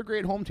Cubs are a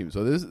great home team.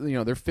 So this, they're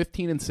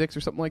 15-6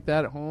 or something like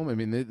that at home. I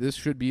mean, this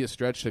should be a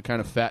stretch to kind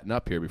of fatten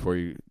up here before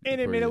you.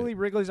 And admittedly,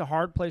 Wrigley's a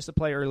hard place to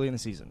play early in the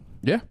season.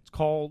 Yeah, it's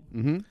cold,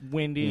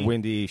 windy,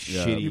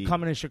 shitty. You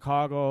come into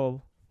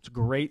Chicago. It's a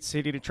great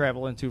city to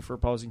travel into for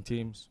opposing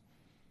teams.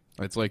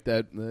 It's like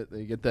that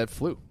they get that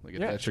flu. They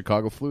get that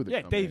Chicago flu.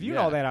 Yeah, Dave, you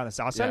know that on the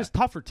South Side. It's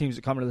tough for teams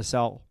to come into the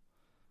cell.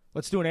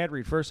 Let's do an ad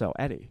read first, though.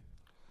 Eddie.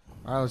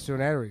 All right, let's do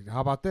an ad read.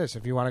 How about this?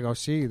 If you want to go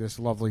see this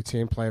lovely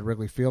team play at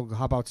Wrigley Field,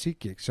 how about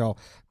SeatGeek? So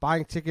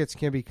buying tickets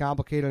can be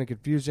complicated and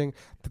confusing,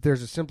 but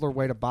there's a simpler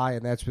way to buy,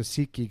 and that's with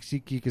SeatGeek.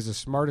 SeatGeek is the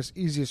smartest,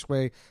 easiest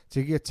way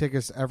to get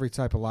tickets to every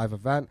type of live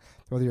event.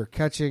 Whether you're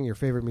catching your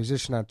favorite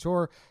musician on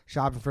tour,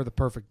 shopping for the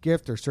perfect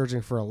gift, or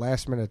searching for a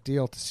last-minute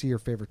deal to see your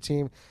favorite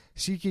team,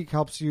 SeatGeek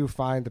helps you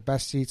find the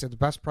best seats at the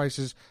best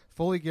prices,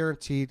 fully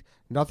guaranteed.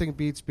 Nothing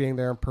beats being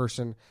there in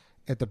person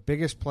at the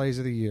biggest plays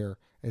of the year,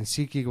 and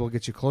SeatGeek will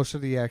get you closer to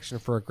the action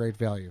for a great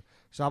value.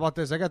 So how about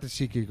this? I got the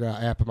SeatGeek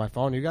app on my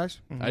phone. You guys?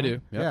 Mm-hmm. I do.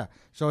 Yep. Yeah.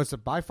 So it's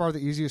by far the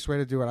easiest way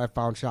to do it. I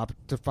found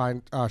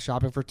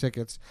shopping for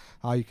tickets.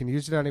 You can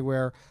use it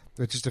anywhere.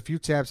 With just a few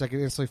taps, I can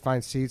instantly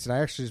find seats. And I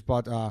actually just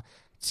bought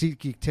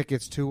SeatGeek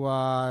tickets to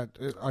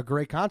a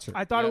great concert.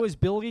 I thought it was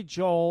Billy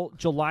Joel,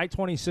 July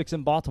 26th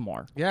in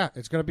Baltimore. Yeah,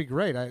 it's going to be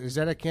great. Is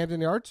that at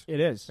Camden Yards?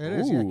 It is. It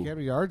is, yeah. Camden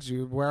Yards,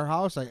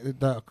 warehouse,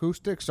 the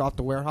acoustics off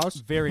the warehouse.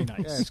 Very nice.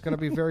 Yeah, it's going to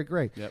be very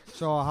great. Yep.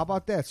 So how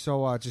about that?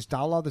 So just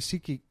download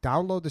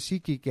the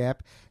SeatGeek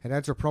app and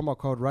enter promo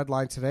code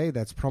Redline today.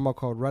 That's promo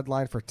code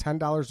Redline for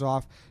 $10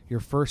 off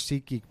your first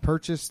SeatGeek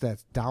purchase.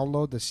 That's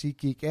download the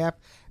SeatGeek app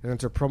and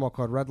enter promo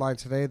code Redline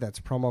today. That's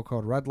promo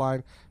code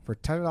Redline for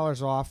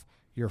 $10 off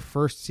your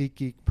first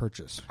SeatGeek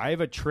purchase. I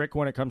have a trick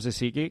when it comes to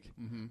SeatGeek.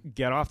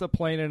 Get off the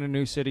plane in a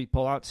new city,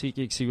 pull out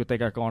SeatGeek, see what they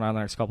got going on the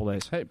next couple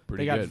days. Hey,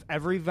 pretty good. They good. got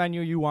every venue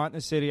you want in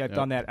the city. I've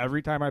done that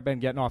every time I've been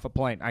getting off a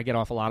plane. I get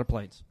off a lot of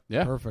planes.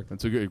 Yeah, perfect.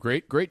 That's a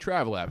great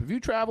travel app. If you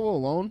travel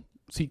alone,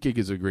 SeatGeek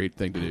is a great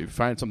thing to do.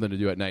 Find something to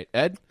do at night.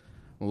 Ed,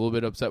 I'm a little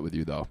bit upset with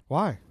you though.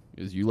 Why?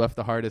 Because you left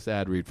the hardest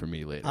ad read for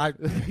me later.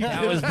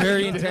 That was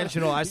very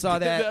intentional. I saw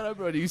that.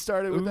 You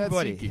started with that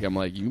SeatGeek. I'm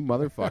like, you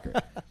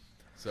motherfucker.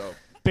 So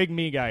big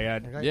me guy,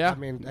 Ed. Yeah. I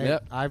mean,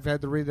 I've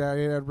had to read that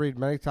ad read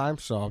many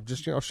times, so I'm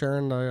just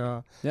sharing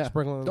the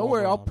sprinkling. Don't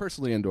worry, I'll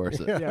personally endorse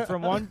it. Yeah,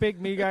 from one big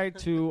me guy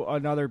to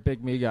another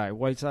big me guy.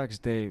 White Sox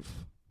Dave.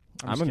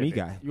 I'm a me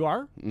guy. You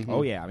are? Mm-hmm.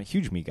 Oh yeah, I'm a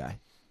huge me guy.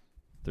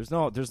 There's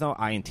no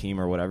I in team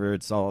or whatever.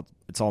 It's all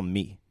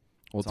me.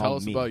 Well, tell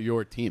us about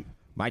your team.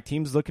 My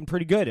team's looking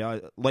pretty good.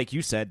 Like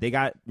you said, they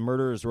got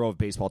murderer's row of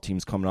baseball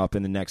teams coming up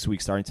in the next week,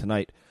 starting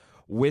tonight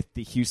with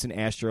the Houston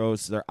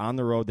Astros. They're on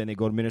the road. Then they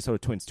go to Minnesota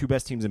Twins. 2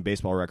 best teams in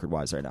baseball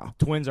record-wise right now.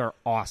 Twins are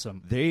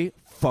awesome. They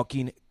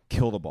fucking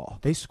kill the ball.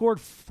 They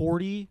scored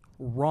 40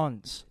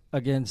 runs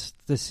against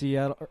the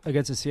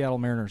Seattle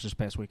Mariners this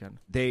past weekend.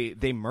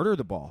 They murder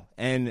the ball,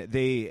 and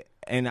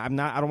I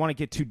don't want to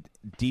get too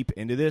deep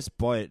into this,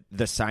 but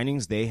the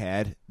signings they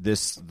had the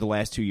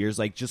last 2 years,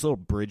 like just little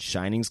bridge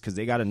signings, because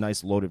they got a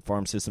nice loaded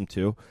farm system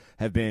too,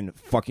 have been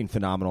fucking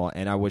phenomenal.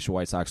 And I wish the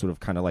White Sox would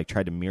have kind of like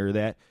tried to mirror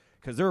that,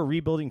 because they're a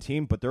rebuilding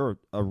team, but they're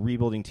a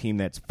rebuilding team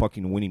that's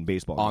fucking winning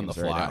baseball on games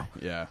the fly. Right now.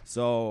 Yeah.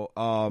 So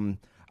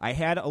I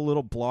had a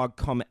little blog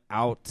come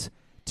out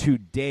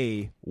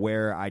today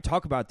where I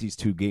talk about these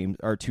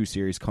 2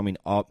 series coming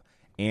up.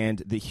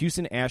 And the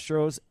Houston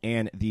Astros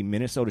and the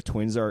Minnesota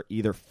Twins are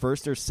either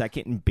first or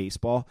second in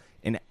baseball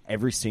in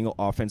every single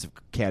offensive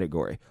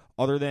category,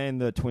 other than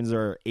the Twins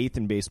are 8th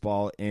in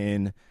baseball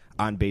in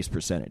on-base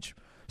percentage.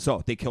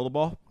 So they kill the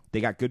ball. They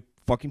got good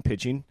fucking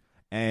pitching.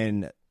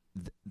 And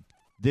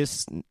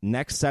this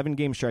next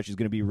 7-game stretch is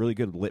going to be a really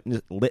good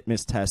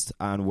litmus test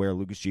on where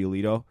Lucas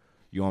Giolito,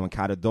 Yoan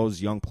Moncada,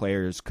 those young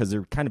players, because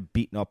they're kind of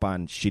beating up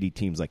on shitty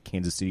teams like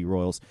Kansas City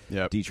Royals,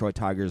 Detroit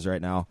Tigers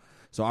right now.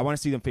 So I want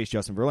to see them face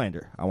Justin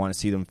Verlander. I want to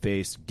see them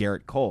face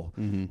Garrett Cole.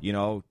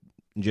 Mm-hmm.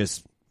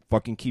 Just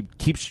fucking keep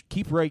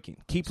raking.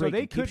 So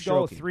they could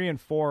go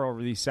 3-4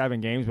 over these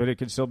 7 games, but it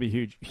could still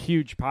be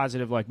huge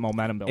positive like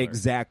momentum builder.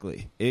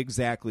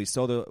 Exactly.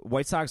 So the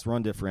White Sox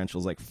run differential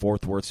is like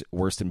 4th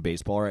worst in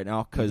baseball right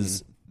now,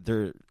 because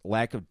their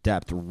lack of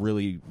depth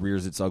really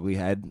rears its ugly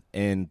head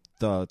in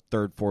the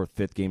 3rd, 4th,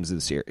 5th games of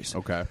the series.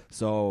 Okay.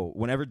 So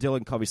whenever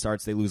Dylan Covey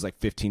starts, they lose like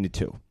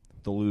 15-2.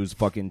 They'll lose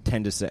fucking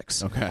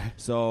 10-6. Okay.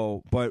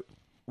 So, but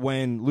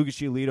when Lucas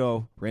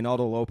Giolito,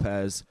 Reynaldo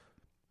Lopez,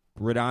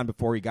 Rodon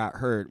before he got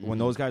hurt, when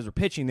those guys were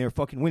pitching, they were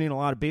fucking winning a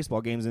lot of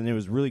baseball games, and it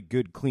was really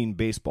good, clean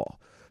baseball.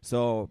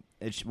 So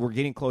we're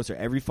getting closer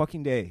every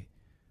fucking day.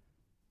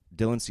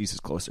 Dylan Cease is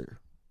closer.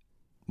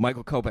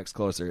 Michael Kopech's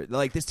closer.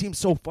 Like, this team's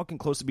so fucking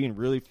close to being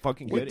really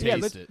fucking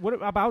good.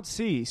 What about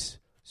Cease?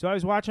 So I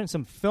was watching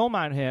some film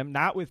on him,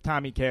 not with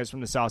Tommy Kaz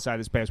from the South Side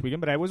this past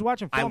weekend, but I was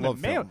watching film. I love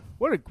film. Man,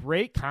 what a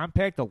great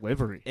compact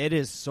delivery. It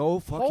is so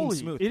fucking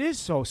smooth. It is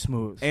so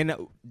smooth. And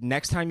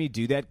next time you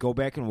do that, go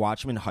back and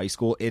watch him in high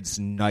school. It's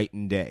night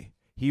and day.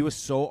 He was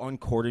so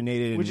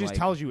uncoordinated. Which just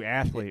tells you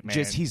athlete, man.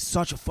 He's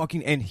such a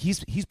fucking... And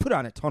he's put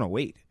on a ton of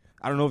weight.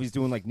 I don't know if he's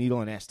doing like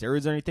needle and ass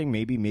steroids or anything.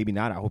 Maybe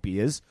not. I hope he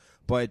is.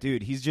 But,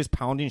 dude, he's just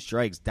pounding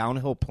strikes,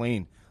 downhill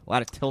plane. A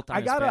lot of tilt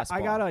on his fastball.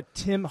 I got a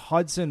Tim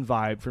Hudson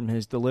vibe from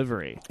his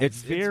delivery. It's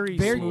very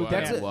smooth,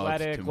 that's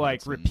athletic,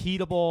 like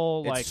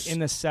repeatable, like in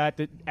the set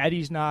that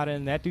Eddie's not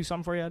in. That do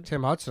something for you, Ed?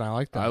 Tim Hudson, I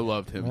like that. I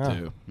loved him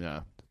too.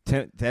 Yeah,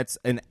 that's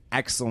an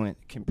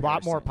excellent comparison. A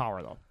lot more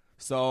power though.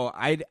 So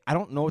I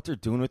don't know what they're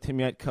doing with him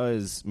yet,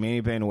 because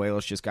Manny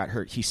Banuelos just got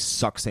hurt. He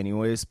sucks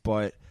anyways,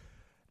 but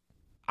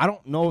I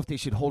don't know if they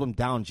should hold him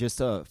down just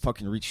to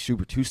fucking reach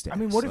Super 2 status. I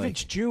mean, what if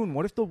it's June?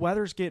 What if the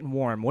weather's getting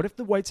warm? What if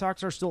the White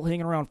Sox are still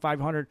hanging around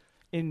 500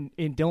 and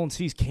Dylan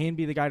Cease can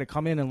be the guy to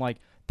come in and like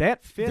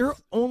that fifth? They're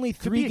only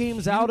 3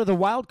 games out of the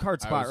wild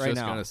card spot right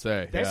now. I was just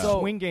going to say. That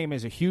swing game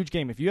is a huge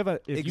game. If you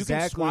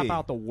can swap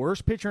out the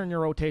worst pitcher in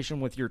your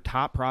rotation with your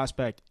top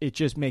prospect, it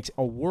just makes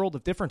a world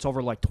of difference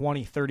over like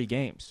 20, 30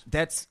 games.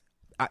 That's,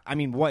 I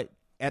mean, what,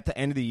 at the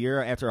end of the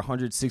year, after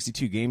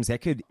 162 games,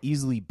 that could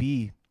easily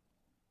be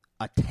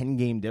a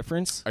 10-game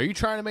difference. Are you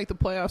trying to make the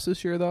playoffs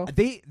this year, though?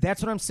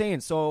 That's what I'm saying.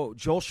 So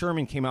Joel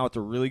Sherman came out with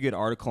a really good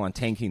article on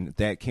tanking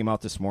that came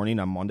out this morning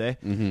on Monday.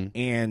 Mm-hmm.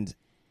 And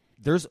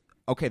there's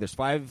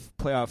 5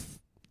 playoff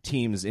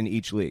teams in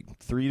each league,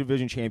 3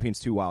 division champions,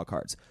 2 wild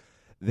cards.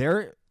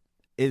 There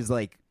is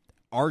like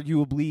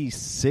arguably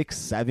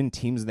 6-7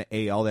 teams in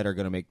the AL that are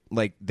going to make,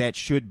 like, that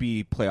should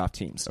be playoff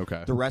teams.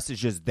 Okay. The rest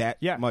is just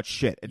that much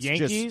shit. It's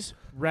Yankees, just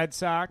Red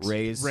Sox,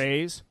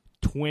 Rays,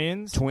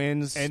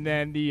 Twins, and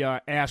then the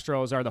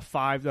Astros are the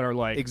 5 that are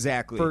like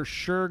for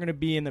sure going to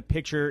be in the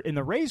picture. And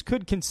the Rays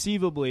could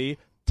conceivably,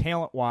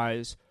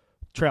 talent-wise,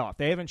 trail off.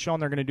 They haven't shown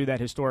they're going to do that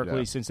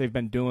historically since they've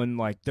been doing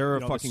like they're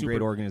a fucking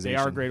great organization.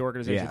 They are a great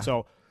organization. Yeah.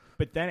 So,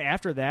 but then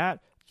after that,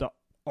 the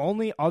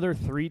only other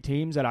 3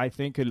 teams that I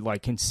think could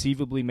like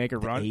conceivably make a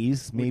run,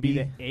 A's maybe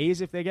would be the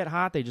A's if they get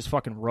hot. They just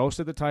fucking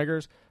roasted the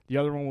Tigers. The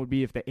other one would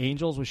be if the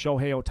Angels with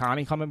Shohei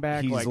Ohtani coming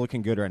back. He's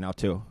looking good right now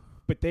too.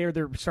 But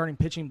they're starting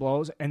pitching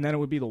blows, and then it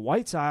would be the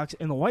White Sox,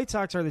 and the White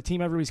Sox are the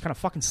team everybody's kind of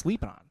fucking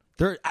sleeping on.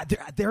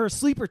 They're a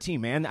sleeper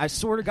team, man. I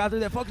swear to God,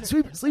 they're that fucking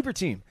sleeper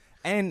team.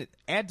 And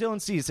add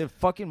Dylan Cease, if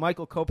fucking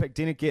Michael Kopech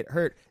didn't get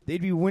hurt,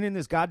 they'd be winning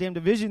this goddamn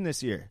division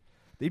this year.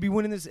 They'd be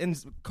winning this. And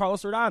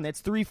Carlos Rodon,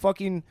 that's 3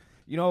 fucking,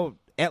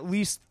 at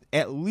least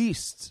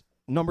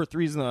number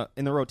 3s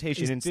in the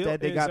rotation. Instead,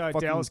 they got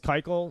fucking Dallas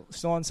Keuchel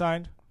still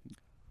unsigned.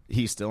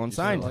 He's still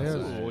unsigned.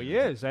 Oh, he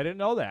is. I didn't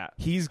know that.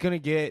 He's gonna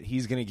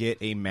get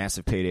a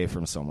massive payday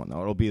from someone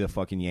though. It'll be the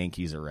fucking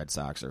Yankees or Red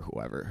Sox or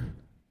whoever.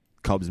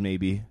 Cubs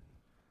maybe.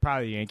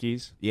 Probably the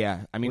Yankees.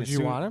 Yeah, I mean, would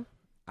you want him?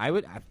 I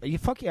would.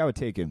 Fuck yeah, I would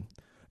take him.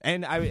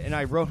 And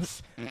I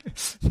wrote.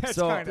 That's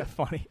kind of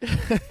funny.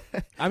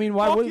 I mean,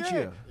 why wouldn't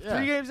you? Yeah.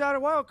 3 games out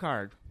of wild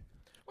card.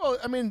 Well,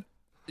 I mean,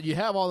 you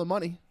have all the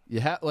money. You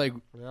have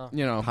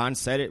Han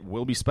said it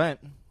will be spent.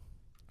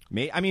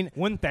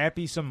 Wouldn't that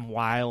be some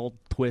wild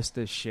twist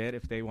of shit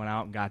if they went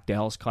out and got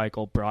Dallas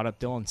Keuchel, brought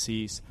up Dylan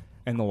Cease,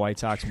 and the White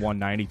Sox won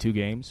 92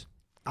 games?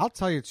 I'll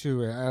tell you,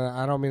 too, and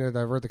I don't mean to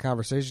divert the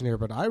conversation here,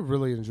 but I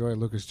really enjoy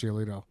Lucas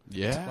Giolito.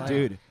 Yeah.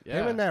 Dude.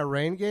 Him in that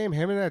rain game,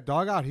 him in that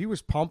dugout, he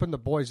was pumping the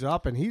boys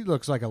up, and he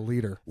looks like a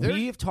leader.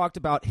 We've talked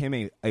about him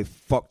a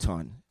fuck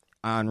ton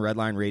on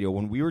Redline Radio.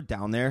 When we were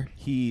down there,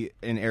 in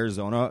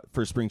Arizona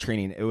for spring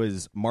training, it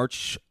was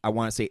March, I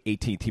want to say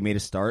 18th, he made a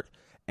start.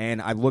 And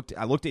I looked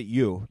at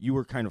you. You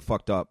were kind of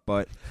fucked up,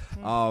 but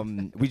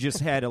we just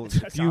had a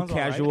few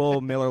casual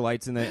Miller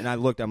Lights in it, and I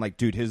looked. I'm like,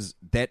 dude, his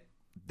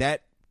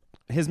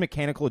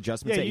mechanical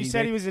adjustments. Yeah, you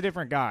said he was a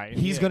different guy.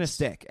 He's gonna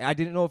stick. I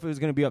didn't know if it was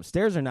gonna be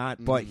upstairs or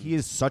not, but he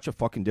is such a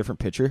fucking different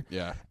pitcher.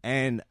 Yeah.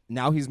 And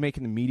now he's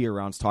making the media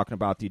rounds talking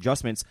about the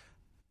adjustments.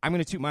 I'm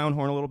gonna toot my own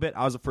horn a little bit.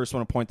 I was the first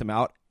one to point them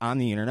out on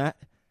the internet.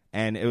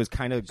 And it was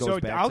kind of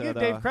goes back I'll to give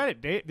Dave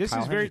credit. This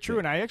Kyle is very Hendricks true,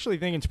 and I actually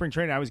think in spring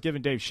training I was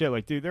giving Dave shit.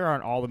 Like, dude, there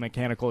aren't all the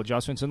mechanical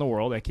adjustments in the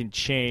world that can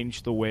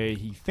change the way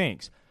he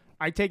thinks.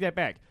 I take that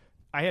back.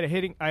 I had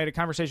a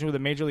conversation with a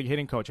major league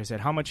hitting coach. I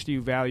said, how much do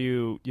you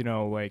value,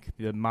 like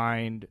the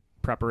mind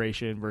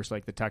preparation versus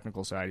like the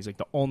technical side? He's like,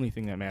 the only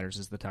thing that matters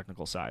is the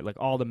technical side. Like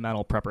all the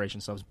mental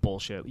preparation stuff is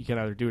bullshit. You can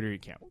either do it or you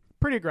can't.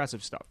 Pretty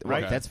aggressive stuff,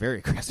 right? That's very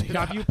aggressive.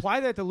 Now, if you apply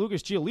that to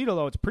Lucas Giolito,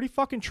 though, it's pretty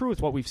fucking true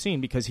with what we've seen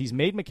because he's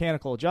made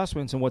mechanical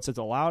adjustments, and what's it's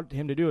allowed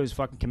him to do is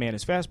fucking command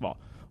his fastball.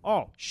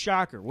 Oh,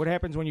 shocker. What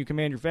happens when you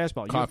command your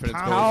fastball? Confidence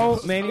goes. How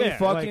many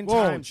fucking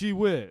times? Gee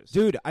whiz.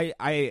 Dude,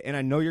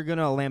 I know you're going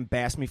to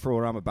lambaste me for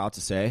what I'm about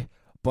to say,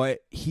 but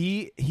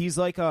he's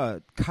like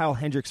a Kyle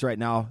Hendricks right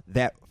now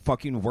that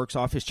fucking works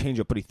off his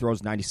changeup, but he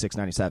throws 96,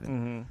 97.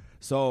 Mm-hmm.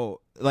 So,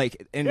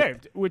 like...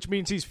 which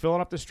means he's filling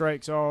up the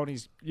strike zone.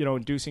 He's,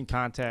 inducing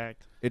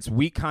contact. It's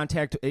weak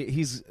contact.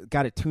 He's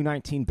got a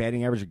 2.19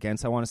 batting average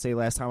against, I want to say,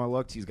 last time I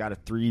looked. He's got a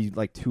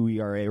 3.2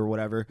 ERA or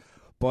whatever.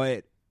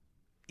 But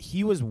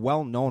he was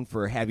well known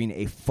for having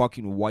a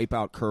fucking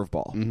wipeout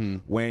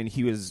curveball when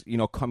he was,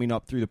 coming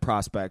up through the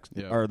prospect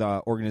or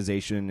the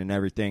organization and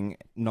everything,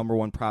 number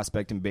 1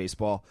 prospect in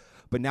baseball.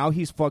 But now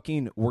he's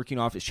fucking working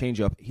off his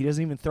changeup. He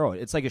doesn't even throw it.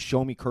 It's like a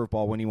show me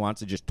curveball when he wants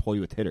to just toy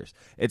with hitters.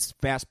 It's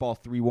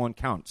fastball 3-1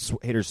 count.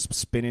 Hitters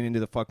spinning into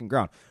the fucking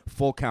ground.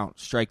 Full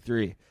count, strike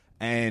 3.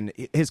 And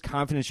his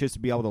confidence just to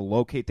be able to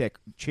locate that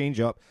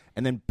changeup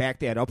and then back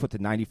that up with the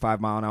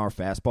 95-mile-an-hour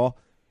fastball,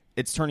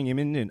 it's turning him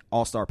into an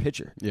all-star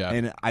pitcher. Yeah.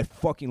 And I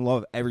fucking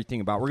love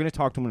everything about it. We're going to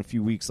talk to him in a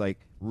few weeks, like,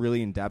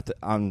 really in-depth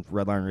on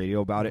Redline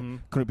Radio about it.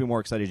 Couldn't be more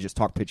excited to just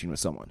talk pitching with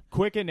someone.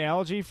 Quick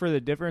analogy for the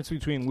difference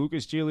between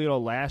Lucas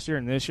Giolito last year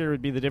and this year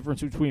would be the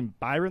difference between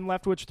Byron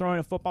Leftwich throwing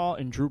a football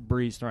and Drew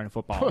Brees throwing a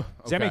football.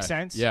 Does that make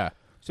sense? Yeah.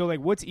 So, like,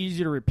 what's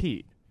easier to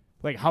repeat?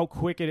 Like, how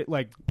quick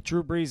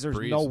Drew Brees,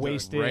 there's no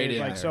wasted.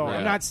 Right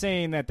I'm not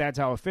saying that that's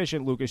how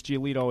efficient Lucas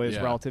Giolito is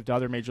relative to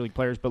other major league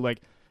players, but,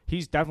 like,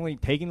 he's definitely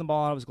taking the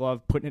ball out of his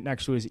glove, putting it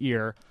next to his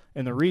ear,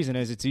 and the reason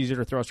is it's easier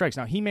to throw strikes.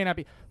 Now, he may not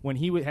be – when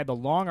he had the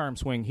long arm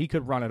swing, he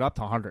could run it up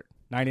to 100,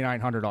 99,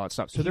 100, all that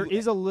stuff. So there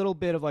is a little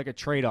bit of, like, a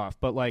trade-off,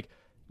 but, like,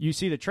 you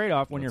see the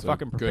trade-off when you're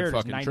fucking prepared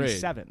is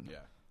 97. Yeah.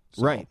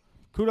 So, right.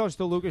 Kudos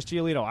to Lucas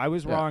Giolito. I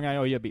was wrong. I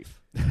owe you a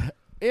beef.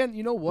 And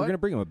you know what? We're going to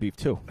bring him a beef,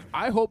 too.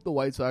 I hope the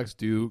White Sox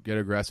do get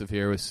aggressive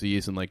here with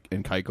Cease and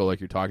Keuchel, like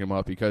you're talking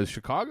about, because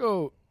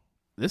Chicago,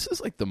 this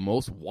is like the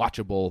most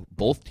watchable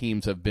both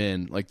teams have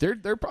been. Like they're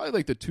probably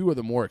like the 2 of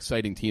the more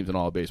exciting teams in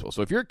all of baseball.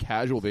 So if you're a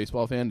casual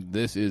baseball fan,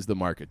 this is the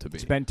market to be.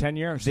 It's been 10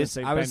 years since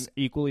they've been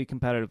equally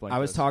competitive like I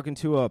was this. talking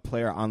to a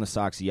player on the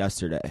Sox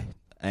yesterday,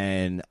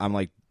 and I'm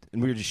like,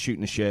 and we were just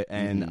shooting the shit,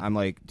 and I'm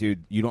like,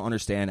 dude, you don't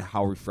understand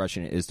how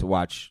refreshing it is to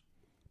watch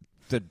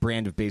the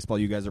brand of baseball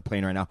you guys are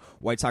playing right now.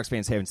 White Sox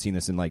fans haven't seen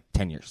this in like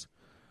 10 years.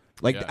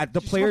 Like the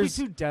players,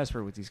 don't be too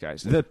desperate with these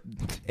guys.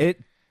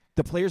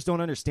 The players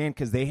don't understand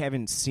because they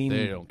haven't seen.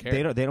 They don't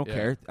care. They don't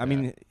care. I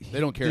mean,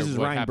 they don't care. This is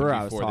what Ryan Burr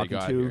I was before talking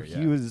to. Here,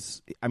 He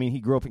was. I mean, he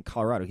grew up in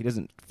Colorado. He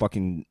doesn't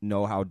fucking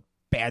know how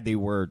bad they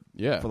were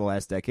for the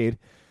last decade.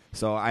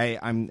 So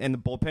I'm and the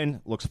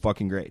bullpen looks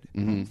fucking great,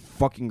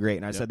 fucking great.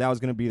 And I said that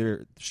was going to be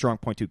their strong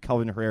point too.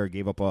 Kelvin Herrera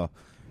gave up a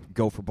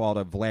go for ball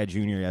to Vlad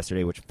Jr.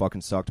 yesterday, which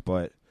fucking sucked,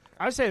 but.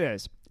 I would say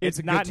this.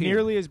 It's not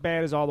nearly as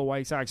bad as all the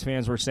White Sox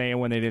fans were saying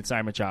when they did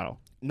sign Machado.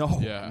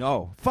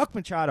 No. Fuck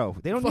Machado.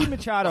 They don't need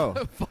Machado.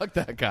 Fuck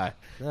that guy.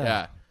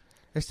 Yeah.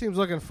 This team's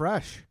looking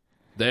fresh.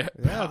 They're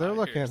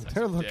looking.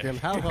 They're looking.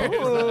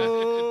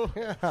 Hello.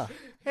 Yeah.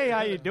 Hey,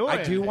 how you doing?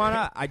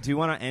 I do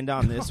wanna end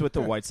on this with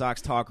the White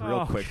Sox talk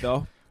real quick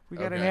though. We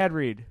got an ad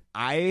read.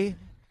 I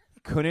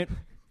couldn't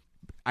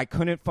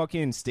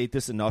fucking state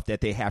this enough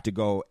that they have to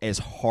go as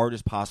hard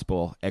as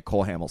possible at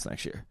Cole Hamels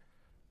next year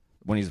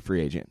when he's a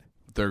free agent.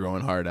 They're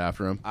going hard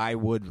after him. I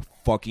would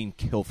fucking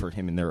kill for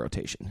him in their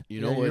rotation.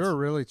 You know, you were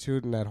really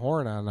tooting that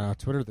horn on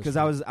Twitter this because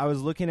I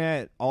was looking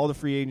at all the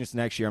free agents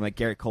next year. I'm like,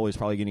 Garrett Cole is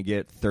probably going to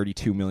get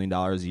 $32 million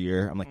a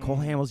year. I'm like, Cole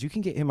Hamels, you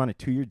can get him on a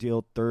 2-year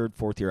deal, third,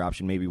 fourth year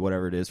option, maybe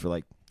whatever it is for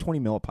like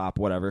 $20 million a pop,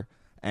 whatever.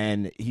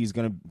 And he's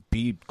going to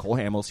be Cole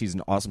Hamels. He's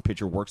an awesome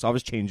pitcher, works off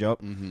his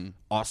changeup,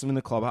 awesome in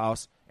the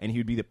clubhouse, and he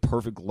would be the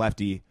perfect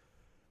lefty,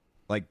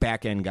 like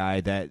back end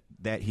guy that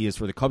he is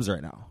for the Cubs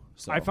right now.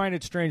 So. I find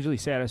it strangely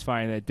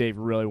satisfying that Dave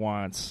really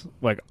wants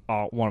like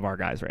one of our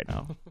guys right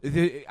now.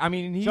 I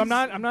mean, so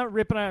I'm not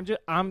ripping on.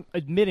 I'm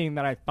admitting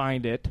that I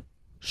find it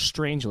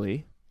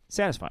strangely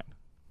satisfying.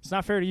 It's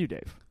not fair to you,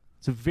 Dave.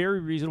 It's a very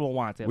reasonable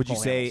want. Would you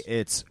say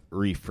it's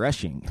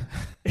refreshing?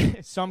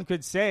 Some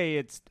could say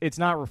it's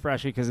not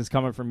refreshing because it's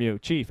coming from you,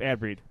 Chief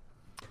ad read.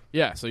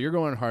 Yeah, so you're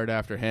going hard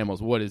after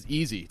Hamels, what is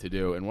easy to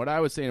do. And what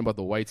I was saying about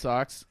the White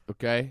Sox,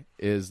 okay,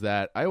 is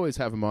that I always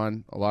have them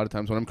on a lot of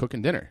times when I'm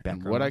cooking dinner.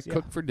 And what I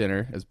cook for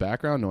dinner as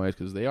background noise,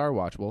 because they are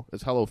watchable,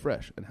 is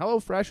HelloFresh. And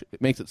HelloFresh,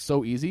 it makes it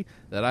so easy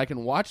that I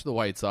can watch the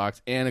White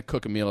Sox and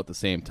cook a meal at the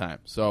same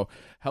time. So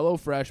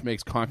HelloFresh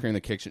makes conquering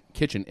the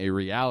kitchen a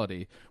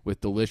reality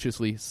with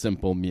deliciously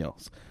simple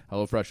meals.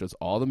 HelloFresh does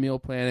all the meal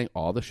planning,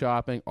 all the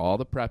shopping, all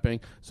the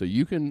prepping, so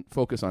you can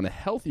focus on a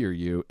healthier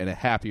you and a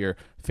happier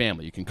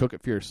family. You can cook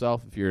it for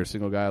yourself if you're a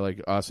single guy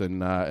like us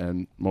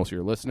and most of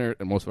our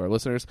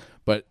listeners.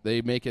 But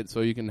they make it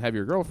so you can have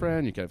your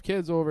girlfriend, you can have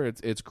kids over.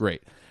 It's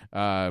great.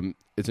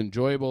 It's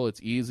enjoyable.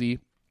 It's easy.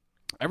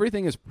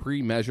 Everything is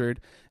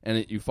pre-measured, and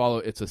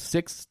it's a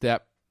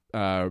 6-step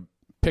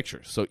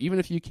pictures. So even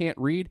if you can't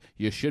read,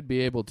 you should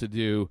be able to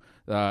do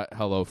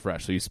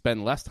HelloFresh. So you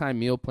spend less time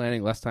meal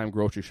planning, less time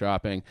grocery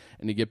shopping,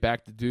 and you get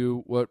back to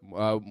do what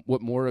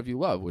more of you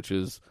love, which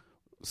is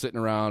sitting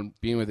around,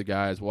 being with the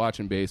guys,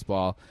 watching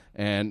baseball,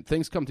 and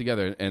things come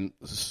together and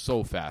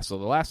so fast. So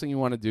the last thing you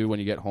want to do when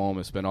you get home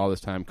is spend all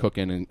this time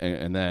cooking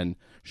and then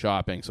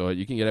shopping. So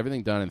you can get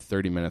everything done in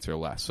 30 minutes or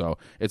less. So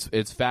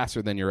it's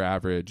faster than your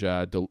average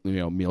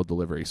meal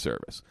delivery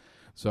service.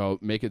 So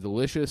make a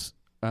delicious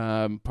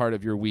part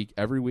of your week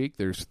every week.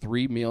 There's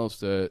 3 meals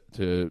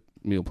to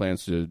meal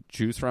plans to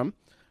choose from.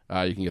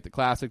 You can get the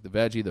classic, the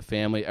veggie, the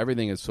family.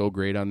 Everything is so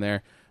great on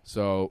there.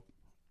 So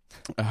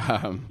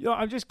I'm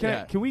just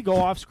can we go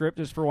off script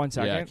just for 1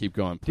 second? Yeah, keep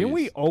going, please. Can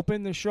we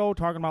open the show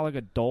talking about like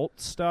adult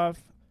stuff?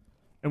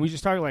 And we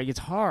just talk like it's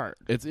hard.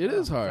 It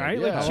is hard. Right?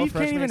 Yeah. Like Chief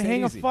can't even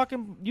hang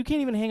you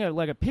can't even hang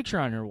a picture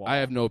on your wall. I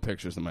have no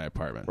pictures in my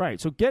apartment. Right.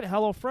 So get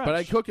HelloFresh. But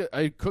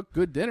I cook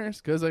good dinners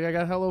because I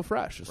got HelloFresh.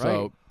 Right.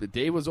 So the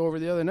day was over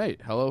the other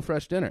night.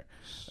 HelloFresh dinner.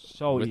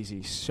 So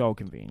easy, so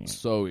convenient.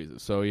 So easy.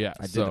 So yeah.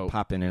 I did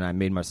pop in and I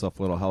made myself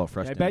a little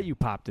HelloFresh dinner. I bet you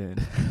popped in.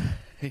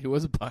 It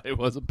was a pop.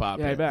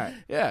 Yeah, I bet.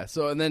 Yeah.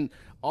 So and then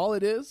all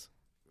it is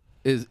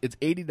it's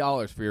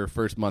 $80 for your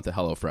first month of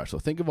HelloFresh. So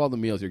think of all the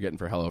meals you're getting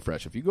for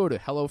HelloFresh. If you go to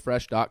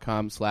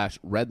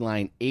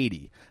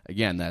HelloFresh.com/redline80,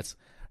 again, that's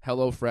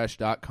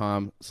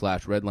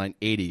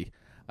HelloFresh.com/redline80,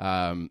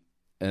 and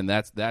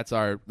that's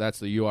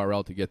the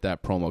URL to get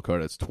that promo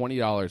code. It's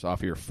 $20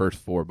 off your first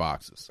 4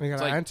 boxes. You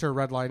gotta enter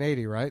Redline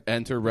 80, right?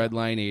 Enter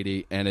Redline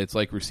 80, and it's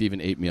like receiving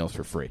 8 meals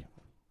for free.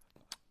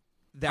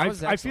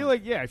 I feel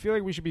like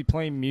we should be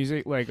playing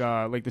music like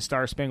the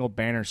Star Spangled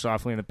Banner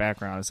softly in the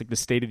background. It's like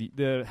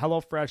the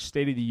HelloFresh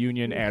State of the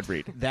Union ad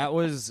read. That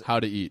was how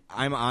to eat.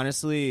 It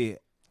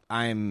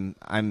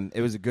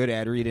was a good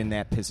ad read, and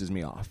that pisses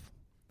me off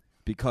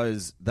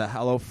because the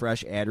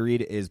HelloFresh ad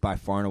read is by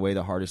far and away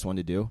the hardest one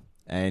to do,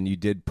 and you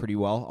did pretty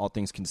well, all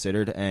things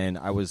considered. And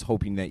I was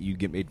hoping that you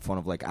get made fun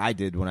of like I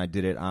did when I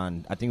did it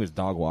on, I think it was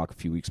Dog Walk a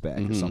few weeks back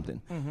or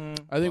something. Mm-hmm.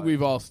 I think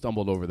we've all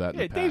stumbled over that.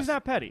 Yeah, in the past. Dave's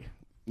not petty.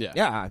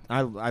 Yeah.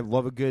 I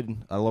love a good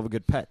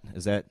pet.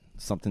 Is that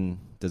something?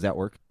 Does that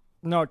work?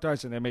 No, it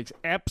doesn't. It makes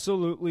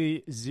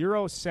absolutely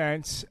 0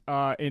 sense,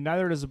 and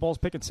neither does the Bulls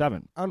picking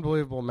 7.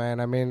 Unbelievable,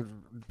 man. I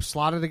mean,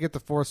 slotted to get the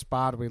 4th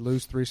spot. We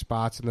lose 3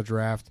 spots in the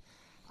draft.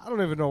 I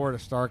don't even know where to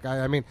start.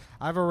 I mean,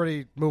 I've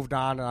already moved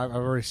on. And I've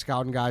already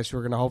scouting guys who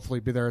are going to hopefully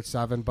be there at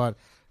 7, but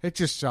it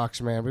just sucks,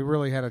 man. We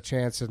really had a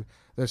chance in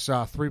this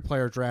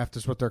 3-player draft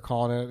is what they're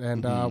calling it,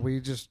 and we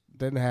just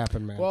didn't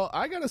happen, man. Well,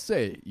 I got to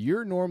say,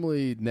 you're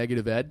normally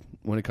negative Ed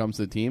when it comes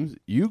to teams.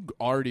 You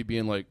already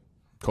being like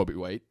Kobe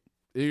White.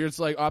 You're just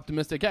like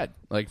optimistic Ed.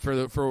 Like for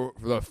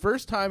the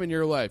first time in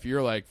your life,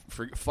 you're like,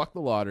 fuck the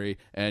lottery,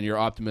 and you're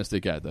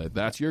optimistic at that.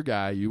 That's your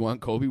guy. You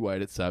want Kobe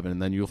White at 7, and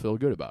then you'll feel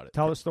good about it.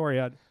 Tell the story,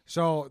 Ed.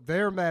 So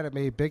they're mad at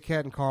me. Big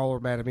Cat and Carl were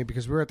mad at me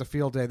because we were at the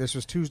field day. This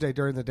was Tuesday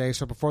during the day,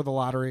 so before the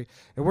lottery,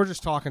 and we're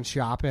just talking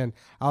shop. And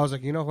I was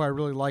like, you know who I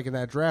really like in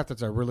that draft?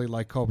 That's I really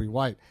like Kobe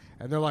White.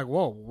 And they're like,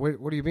 whoa,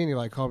 what do you mean you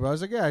like Kobe? I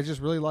was like, yeah, I just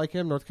really like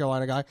him, North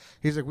Carolina guy.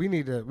 He's like,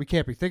 we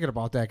can't be thinking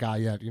about that guy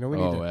yet. You know, we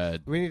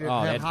need to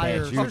have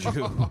higher.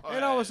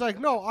 And I was like,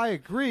 no, I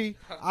agree.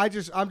 I'm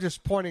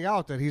just pointing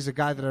out that he's a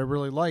guy that I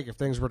really like. If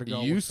things were to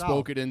go, you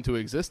spoke it into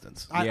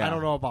existence. I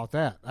don't know about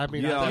that. I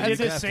mean, I did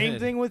the same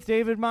thing with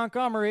David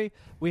Montgomery.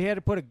 We had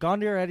to put a gun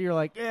to your head. You're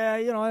like, yeah,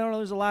 I don't know.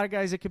 There's a lot of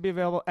guys that could be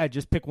available. Ed,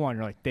 just pick one.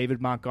 You're like,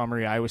 David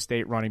Montgomery, Iowa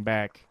State running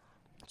back.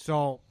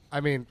 So, I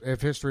mean,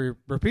 if history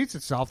repeats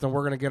itself, then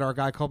we're going to get our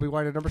guy Kobe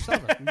White at number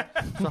 7.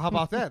 So how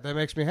about that? That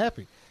makes me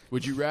happy.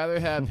 Would you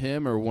rather have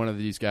him or one of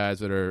these guys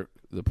that are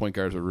the point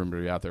guards are rumored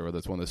to be out there, whether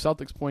it's one of the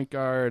Celtics point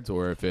guards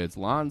or if it's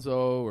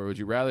Lonzo, or would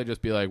you rather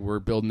just be like, we're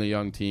building a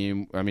young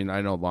team? I mean, I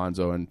know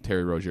Lonzo and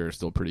Terry Rozier are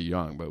still pretty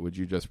young, but would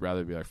you just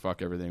rather be like,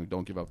 fuck everything,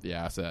 don't give up the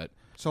asset?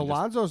 So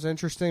Lonzo's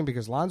interesting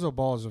because Lonzo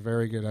Ball is a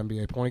very good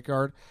NBA point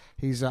guard.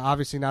 He's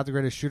obviously not the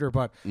greatest shooter,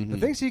 but the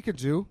things he could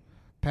do,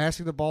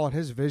 passing the ball and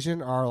his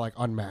vision are like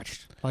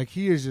unmatched. Like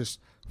he is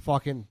just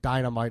fucking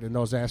dynamite in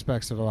those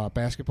aspects of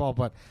basketball.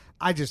 But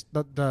I just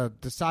the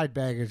side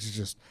baggage is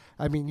just.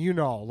 I mean,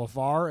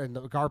 LeVar and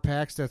the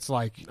Garpax. That's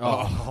like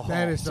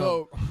that is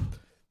so.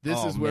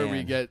 This is where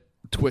we get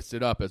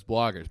twisted up as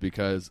bloggers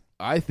because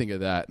I think of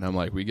that and I'm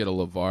like, we get a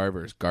LeVar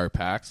versus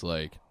Garpax,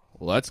 like.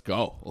 Let's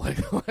go.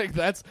 Like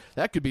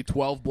that could be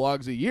 12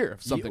 blogs a year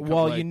if something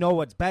you know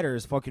what's better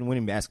is fucking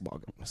winning basketball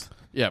games.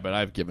 Yeah, but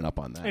I've given up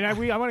on that. And I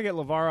want to get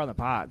LeVar on the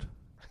pod.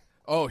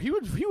 Oh, he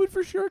would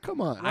for sure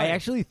come on. I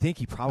actually think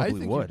he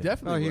probably would. He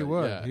definitely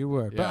would. Yeah. He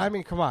would. But Yeah. I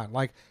mean, come on.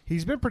 Like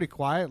he's been pretty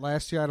quiet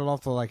last year. I don't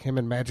know if him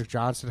and Magic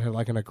Johnson had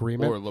like an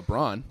agreement. Or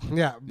LeBron.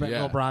 Yeah,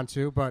 LeBron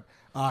too. But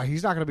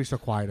he's not going to be so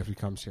quiet if he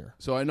comes here.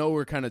 So I know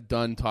we're kind of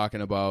done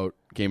talking about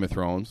Game of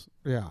Thrones.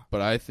 Yeah.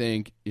 But I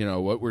think,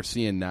 what we're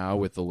seeing now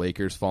with the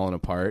Lakers falling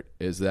apart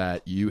is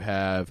that you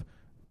have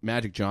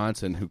Magic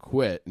Johnson who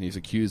quit, and he's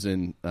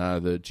accusing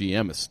the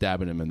GM of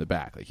stabbing him in the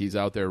back. Like he's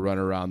out there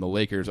running around. The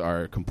Lakers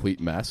are a complete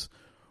mess.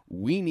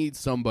 We need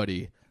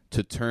somebody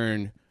to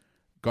turn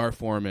Gar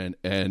Forman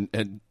and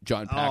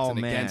John Paxson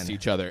against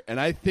each other. And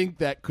I think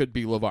that could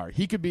be LeVar.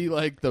 He could be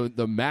like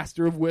the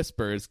master of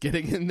whispers,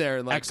 getting in there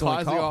and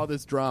causing all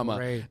this drama.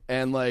 Right.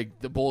 And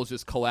the Bulls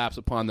just collapse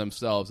upon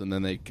themselves, and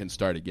then they can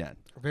start again.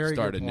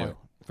 Start anew.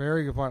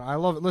 Very good point. I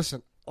love it.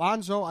 Listen,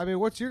 Lonzo, I mean,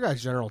 what's your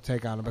guys' general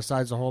take on him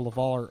besides the whole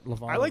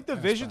LeVar? I like the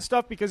vision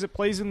stuff because it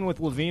plays in with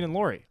Levine and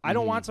Laurie. I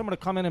don't want someone to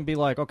come in and be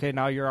like, okay,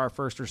 now you're our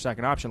first or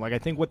second option. Like I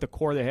think what the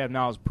core they have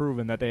now is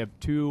proven that they have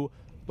two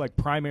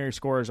primary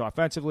scorers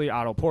offensively.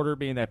 Otto Porter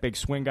being that big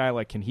swing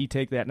guy, can he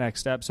take that next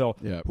step? So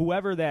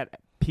whoever that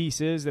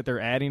piece is that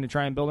they're adding to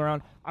try and build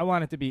around, I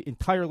want it to be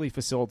entirely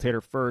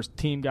facilitator first,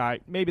 team guy.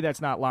 Maybe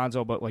that's not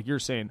Lonzo, but like you're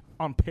saying,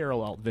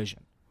 unparalleled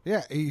vision.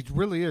 Yeah, he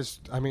really is.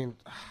 I mean,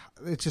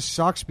 it just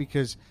sucks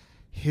because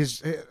he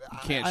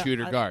can't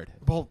shoot or guard.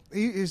 Well,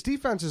 his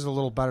defense is a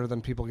little better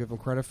than people give him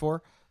credit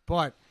for,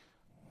 but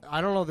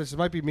I don't know. This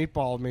might be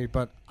meatball of me,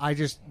 but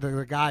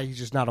the guy. He's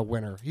just not a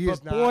winner.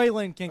 But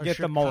Boylan can get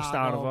the most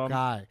out of him.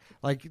 Guy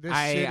like this.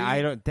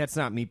 I don't. That's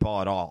not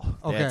meatball at all.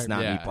 Okay. That's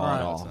not meatball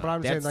at all. But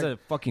I'm that's saying, the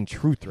fucking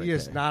truth. Right he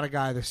is there. not a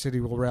guy the city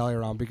will rally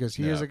around because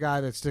he is a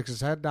guy that sticks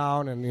his head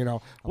down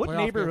and What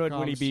neighborhood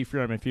would he be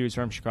from if he was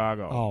from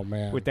Chicago? Oh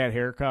man, with that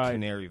haircut,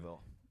 Canaryville.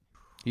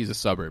 He's a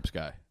suburbs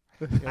guy.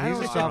 Yeah, he's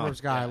a suburbs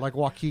guy, like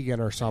Waukegan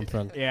or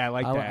something. Yeah, I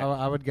like that.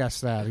 I would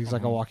guess that. He's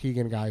like a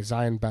Waukegan guy,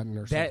 Zion Benton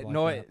or something.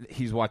 That.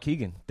 He's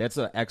Waukegan. That's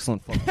an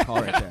excellent fucking call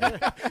right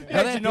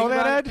there. Did you know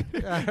that,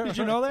 Ed? Did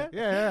you know that?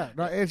 Yeah.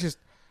 No, it's just,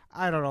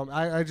 I don't know.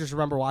 I just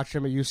remember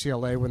watching him at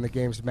UCLA when the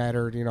games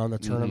mattered, in the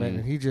tournament,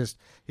 and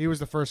he was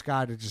the first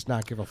guy to just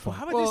not give a fuck.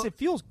 How about this? It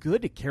feels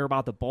good to care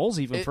about the Bulls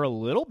even for a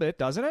little bit,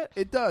 doesn't it?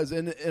 It does,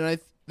 and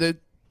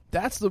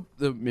that's the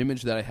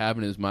image that I have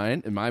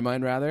in my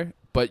mind rather.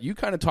 But you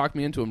kind of talked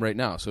me into him right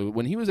now. So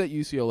when he was at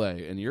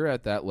UCLA and you're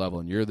at that level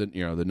and you're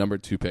the number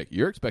 2 pick,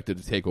 you're expected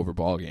to take over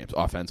ball games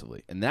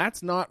offensively, and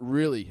that's not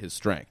really his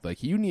strength.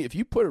 Like if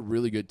you put a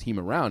really good team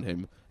around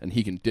him and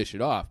he can dish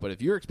it off, but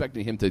if you're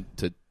expecting him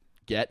to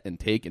get and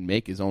take and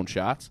make his own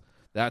shots,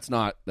 that's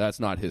not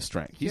his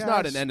strength. He's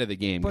not an end of the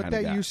game kind of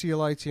guy. But that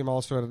UCLA team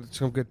also had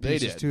some good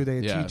pieces too.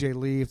 They had TJ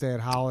Leaf, they had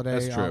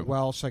Holiday,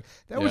 Welsh.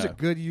 That was a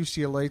good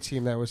UCLA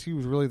team. He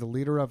was really the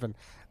leader of, and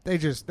they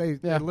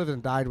lived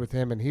and died with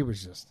him, and he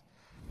was just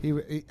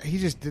he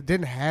just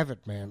didn't have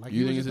it, man. Like you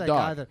he think was he's just a that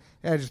dog? guy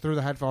that just threw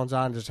the headphones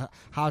on, and just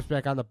hops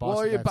back on the bus.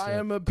 Well, you buy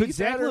him a piece. Could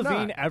Zach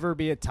LaVine ever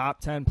be a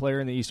top 10 player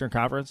in the Eastern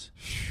Conference?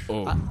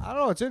 Oh. I don't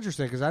know. It's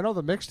interesting because I know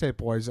the mixtape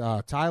boys.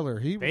 Tyler,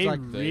 he was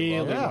really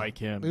like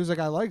him. He was like,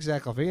 I like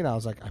Zach LaVine. I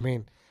was like, I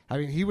mean,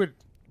 he would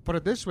put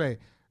it this way.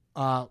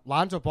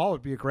 Lonzo Ball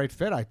would be a great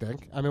fit, I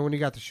think. I mean, when you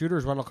got the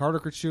shooters, Wendell Carter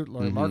could shoot,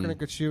 Larry Markkinen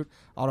could shoot,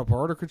 Otto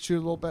Porter could shoot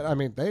a little bit. I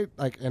mean,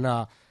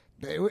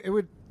 it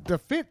would. The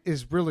fit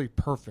is really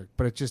perfect,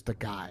 but it's just the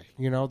guy.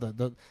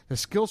 The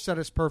skill set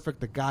is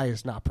perfect. The guy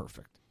is not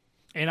perfect.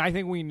 And I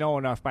think we know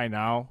enough by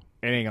now.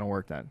 It ain't gonna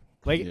work then.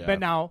 But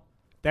now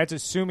that's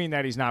assuming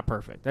that he's not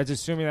perfect. That's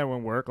assuming that it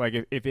won't work. Like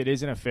if it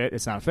isn't a fit,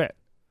 it's not a fit.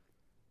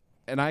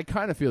 And I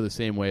kind of feel the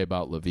same way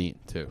about LaVine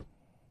too.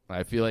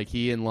 I feel like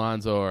he and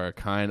Lonzo are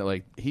kind of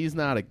like he's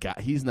not a guy.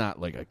 He's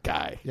not like a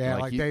guy. Yeah,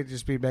 like they'd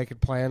just be making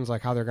plans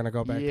like how they're going to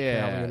go back to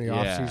Cali in the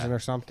offseason or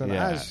something.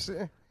 Yeah.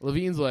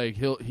 LaVine's like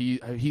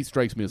he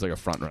strikes me as like a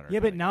front runner. Yeah,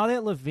 but now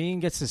that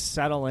LaVine gets to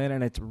settle in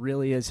and it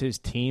really is his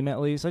team at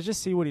least, let's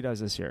just see what he does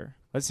this year.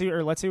 Let's see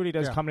what he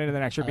does coming into the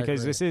next year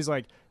because this is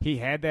like he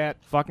had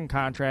that fucking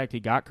contract. He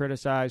got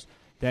criticized.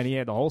 Then he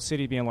had the whole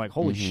city being like,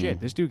 "Holy shit,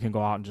 this dude can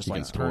go out and just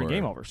like turn a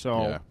game over."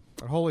 So,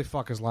 holy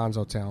fuck, is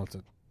Lonzo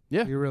talented?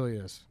 Yeah, he really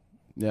is.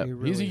 Yeah,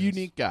 he's a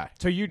unique guy.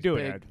 So you do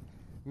it, Ed.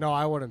 No,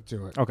 I wouldn't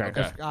do it. Okay.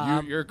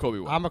 You're a Kobe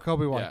White. I'm a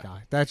Kobe White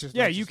guy. That's just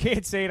you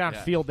can't say it on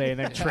field day and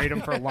then trade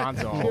him for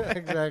Lonzo. Yeah,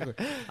 exactly.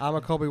 I'm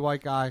a Kobe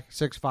White guy,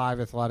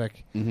 6'5",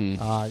 athletic.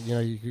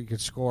 You could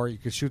score, you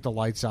could shoot the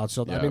lights out.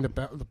 So I mean,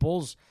 the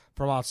Bulls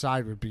from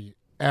outside would be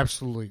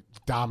absolutely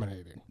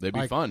dominating. They'd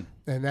be fun.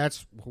 And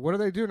that's what do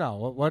they do now?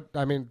 What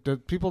I mean, do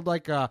people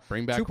like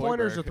bring back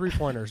 2-pointers or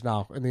 3-pointers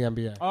now in the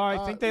NBA? Oh,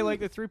 I think they like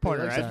the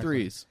 3-pointers. Exactly.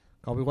 Threes.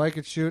 Kobe White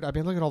could shoot. I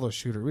mean, look at all those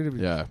shooters. We'd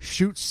be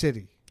shoot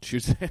city.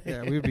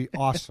 Yeah, we'd be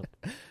awesome.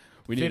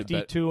 We need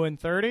 52 and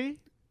 30.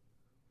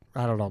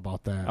 I don't know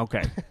about that.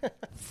 Okay.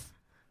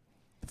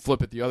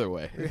 Flip it the other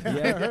way.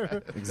 Yeah,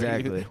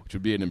 exactly. Which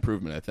would be an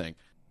improvement, I think.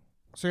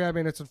 So, yeah, I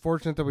mean, it's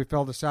unfortunate that we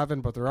fell to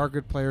 7, but there are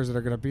good players that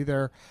are going to be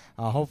there.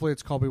 Hopefully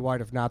it's Kobe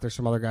White. If not, there's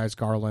some other guys,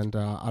 Garland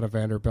out of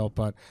Vanderbilt.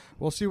 But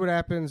we'll see what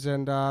happens.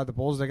 And the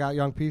Bulls, they got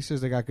young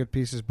pieces. They got good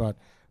pieces. But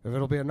if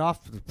it'll be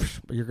enough,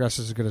 your guess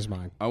is as good as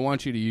mine. I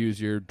want you to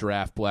use your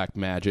draft black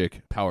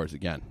magic powers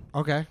again.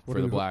 Okay. For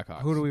the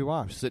Blackhawks. Who do we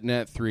want? We're sitting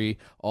at 3.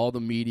 All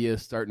the media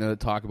starting to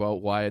talk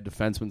about why a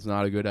defenseman's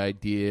not a good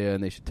idea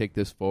and they should take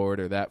this forward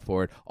or that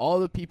forward. All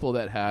the people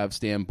that have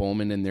Stan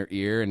Bowman in their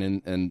ear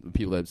and the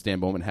people that Stan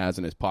Bowman has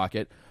in his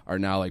pocket are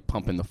now like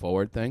pumping the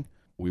forward thing.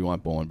 We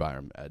want Bowen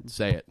Byram, Ed.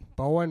 Say it.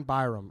 Bowen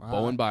Byram.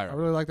 Bowen Byram. I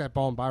really like that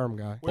Bowen Byram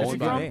guy. Where's he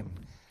from?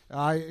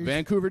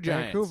 Vancouver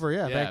Giants.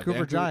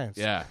 Vancouver Giants.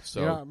 Yeah,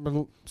 so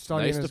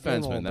nice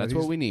defenseman. That's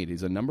what we need.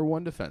 He's a number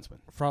 1 defenseman.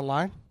 Front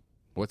line?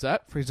 What's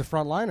that? He's a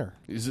front liner.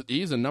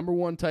 He's a number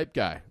 1 type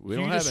guy. We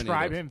Can don't you have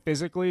describe him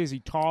physically? Is he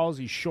tall? Is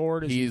he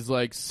short? He's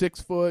like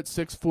 6 foot,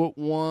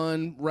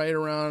 6'1", right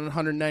around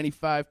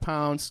 195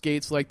 pounds.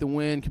 Skates like the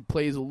wind.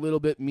 Plays a little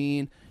bit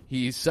mean.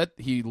 He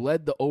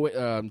led the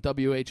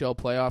WHL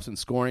playoffs in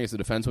scoring as a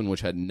defenseman, which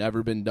had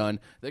never been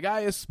done. The guy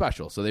is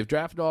special. So they've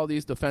drafted all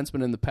these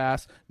defensemen in the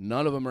past.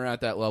 None of them are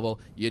at that level.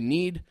 You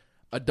need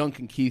a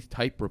Duncan Keith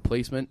type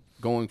replacement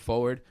going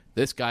forward.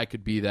 This guy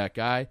could be that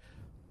guy.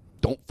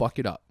 Don't fuck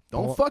it up.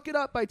 Don't fuck it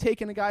up by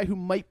taking a guy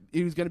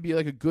who's going to be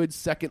like a good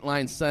second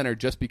line center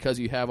just because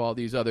you have all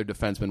these other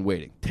defensemen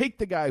waiting. Take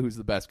the guy who's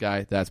the best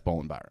guy. That's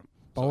Bowen Byram.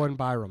 Bowen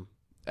Byram.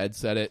 Ed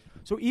said it.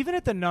 So even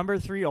at the number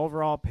 3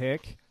 overall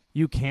pick,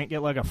 you can't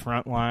get like a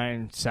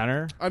frontline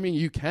center? I mean,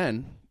 you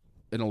can.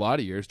 In a lot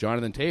of years,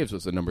 Jonathan Taves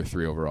was the number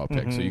 3 overall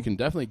pick, so you can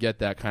definitely get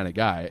that kind of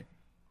guy.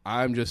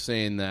 I'm just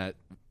saying that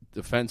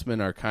defensemen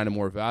are kind of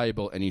more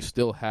valuable, and you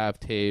still have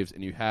Taves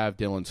and you have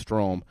Dylan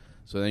Strome,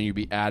 so then you'd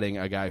be adding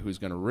a guy who's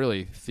going to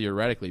really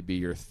theoretically be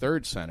your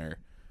 3rd center,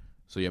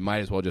 so you might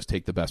as well just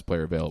take the best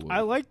player available.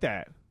 I like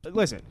that.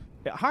 Listen,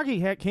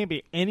 hockey can't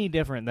be any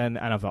different than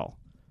NFL.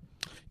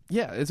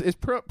 Yeah, it's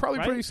probably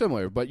right? pretty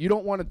similar, but you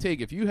don't want to take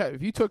if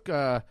you took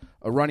a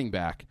running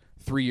back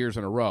 3 years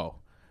in a row,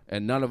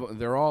 and none of them,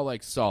 they're all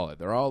like solid,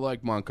 they're all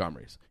like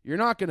Montgomery's. You're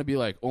not going to be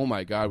like, oh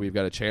my god, we've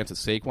got a chance at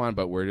Saquon,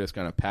 but we're just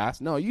going to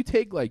pass. No, you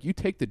take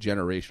the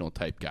generational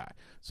type guy.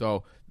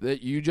 So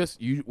that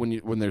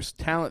when there's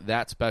talent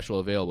that special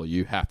available,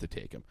 you have to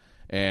take him,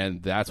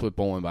 and that's what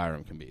Bowen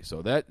Byram can be.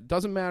 So that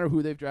doesn't matter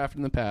who they've drafted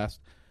in the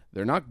past.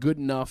 They're not good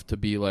enough to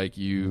be like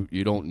you're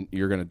going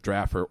to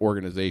draft for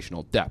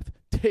organizational depth.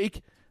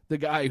 Take the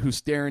guy who's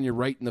staring you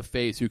right in the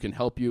face, who can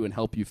help you and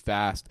help you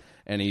fast,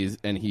 and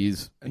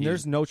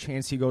there's no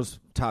chance he goes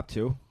top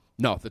 2.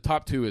 No, the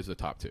top 2 is the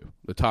top 2.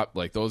 The top,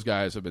 like, those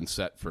guys have been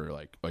set for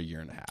like a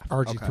year and a half.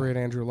 RG3 and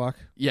Andrew Luck.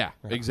 Yeah,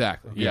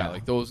 exactly. Yeah,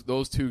 like those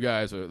 2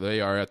 guys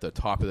they are at the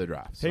top of the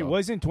draft. So. Hey,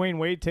 wasn't Dwayne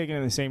Wade taken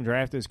in the same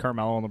draft as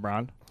Carmelo and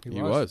LeBron?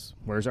 He was.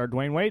 Where's our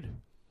Dwayne Wade?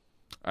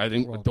 I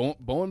think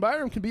Bowen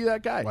Byram can be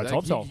that guy. Let's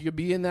hope so. He could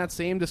be in that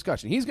same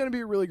discussion. He's going to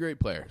be a really great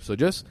player. So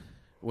just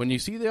when you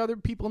see the other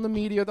people in the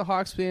media, the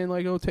Hawks being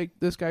like, oh, take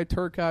this guy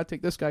Turcotte,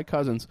 take this guy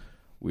Cousins,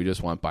 we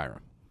just want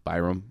Byram.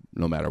 Byram,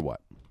 no matter what.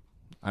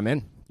 I'm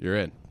in. You're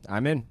in.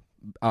 I'm in.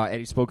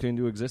 Eddie spoke it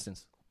into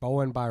existence.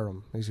 Bowen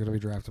Byram. He's going to be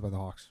drafted by the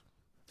Hawks.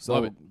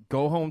 So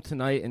go home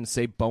tonight and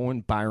say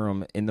Bowen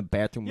Byram in the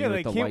bathroom. Yeah,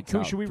 with the lights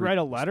out. Should we write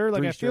a letter?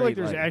 Like, I feel like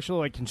there's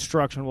actual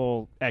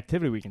constructional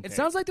activity we can take. It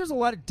sounds like there's a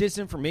lot of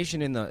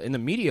disinformation in the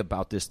media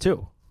about this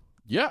too.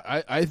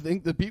 Yeah, I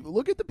think the people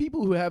look at the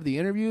people who have the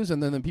interviews,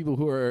 and then the people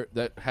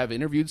that have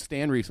interviewed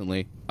Stan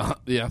recently,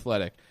 the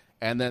Athletic,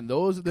 and then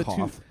those are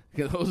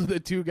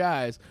the two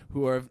guys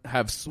who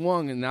have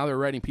swung, and now they're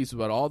writing pieces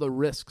about all the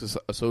risks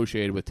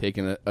associated with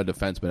taking a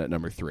defenseman at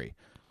number 3.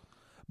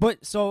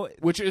 But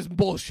which is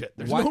bullshit.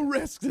 There's no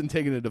risks in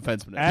taking a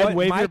defenseman. Ed,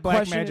 wave your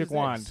black magic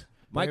wand.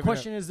 My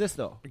question is this,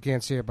 though. You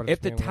can't see it, but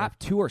if the top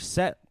 2 are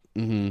set,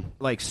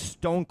 like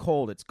stone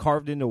cold, it's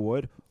carved into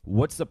wood,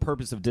 what's the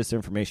purpose of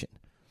disinformation?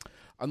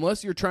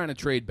 Unless you're trying to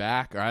trade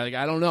back, or I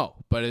don't know.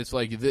 But it's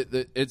like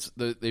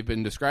they've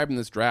been describing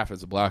this draft as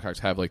the Blackhawks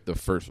have like the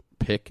first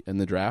pick in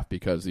the draft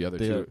because the other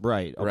two.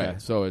 Right, okay.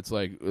 Right. So it's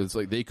like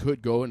they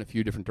could go in a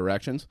few different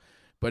directions.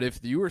 But if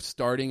you were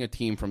starting a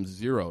team from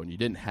 0 and you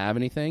didn't have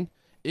anything,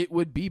 it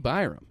would be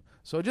Byram.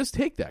 So just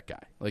take that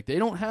guy. Like, they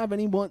don't have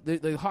anyone.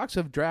 The Hawks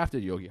have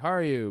drafted Yogi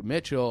Haru,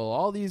 Mitchell,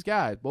 all these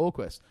guys,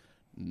 Bohlquist.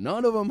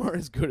 None of them are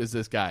as good as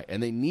this guy.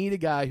 And they need a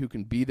guy who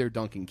can be their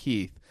Duncan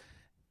Keith.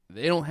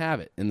 They don't have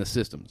it in the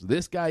systems.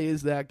 This guy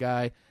is that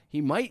guy.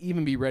 He might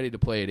even be ready to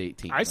play at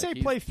 18. I say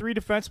play 3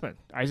 defensemen.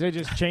 I say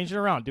just change it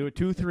around. Do a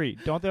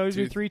 2-3. Don't they always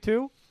do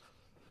 3-2?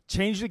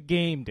 Change the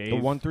game, Dave. The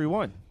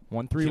 1-3-1.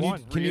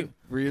 1-3-1. Can you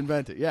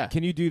reinvent it? Yeah.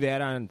 Can you do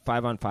that on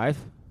 5-on-5?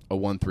 A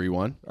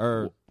 1-3-1?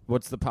 Or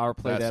what's the power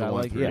play that I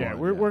like? Yeah,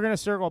 we're going to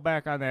circle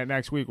back on that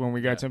next week when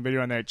we got some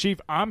video on that. Chief,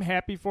 I'm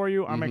happy for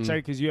you. I'm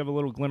excited because you have a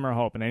little glimmer of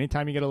hope. And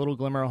anytime you get a little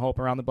glimmer of hope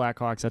around the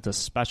Blackhawks, that's a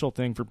special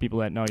thing for people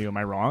that know you. Am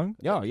I wrong?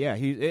 Oh, yeah.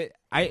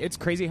 It's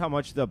crazy how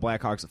much the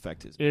Blackhawks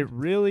affect his. It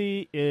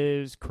really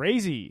is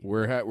crazy.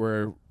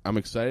 I'm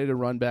excited to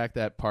run back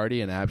that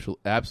party and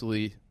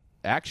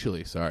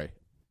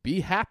be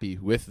happy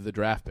with the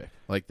draft pick.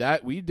 Like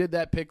that, we did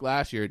that pick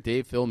last year.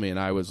 Dave filmed me, and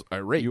I was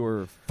irate. You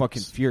were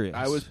fucking furious.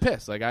 I was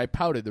pissed. Like, I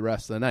pouted the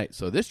rest of the night.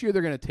 So this year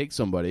they're going to take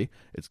somebody.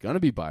 It's going to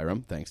be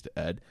Byram, thanks to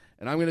Ed,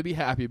 and I'm going to be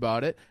happy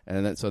about it.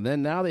 And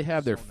then now they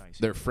have their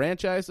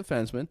franchise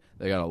defenseman.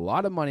 They got a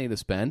lot of money to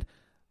spend.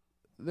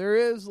 There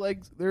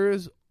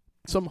is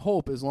some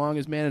hope as long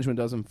as management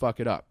doesn't fuck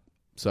it up.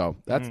 So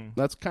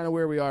that's kind of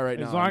where we are right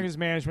now. As long as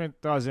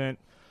management doesn't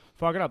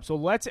fuck it up. So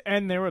let's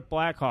end there with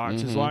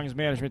Blackhawks as long as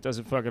management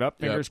doesn't fuck it up.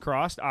 Fingers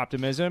crossed.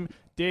 Optimism.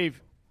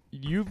 Dave,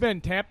 you've been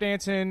tap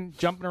dancing,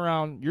 jumping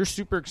around. You're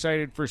super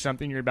excited for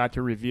something you're about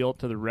to reveal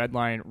to the Red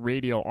Line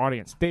radio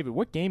audience. David,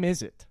 what game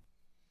is it?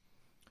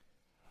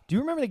 Do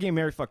you remember the game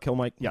Marry, Fuck, Kill,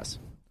 Mike? Yes.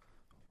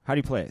 How do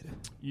you play it?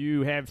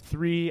 You have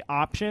 3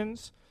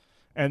 options,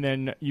 and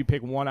then you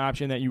pick one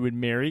option that you would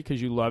marry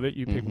because you love it.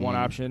 You pick one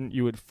option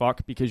you would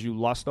fuck because you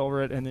lust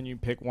over it, and then you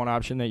pick one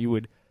option that you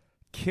would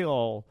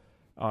kill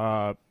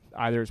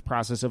either as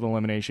process of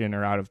elimination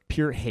or out of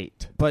pure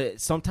hate.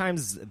 But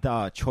sometimes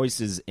the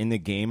choices in the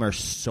game are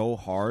so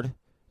hard.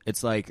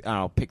 It's like, I don't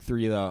know, pick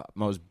 3 of the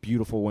most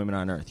beautiful women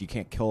on earth. You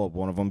can't kill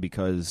one of them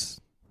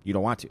because you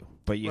don't want to.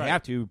 But you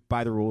have to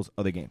by the rules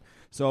of the game.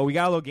 So we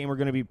got a little game we're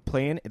going to be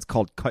playing. It's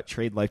called Cut,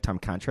 Trade, Lifetime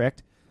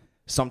Contract.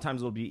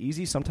 Sometimes it'll be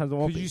easy. Sometimes it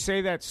won't be. Could you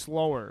say that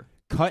slower?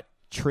 Cut,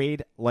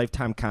 Trade,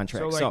 Lifetime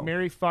Contract. So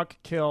marry, fuck,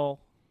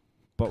 kill,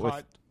 but cut.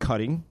 with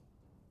cutting,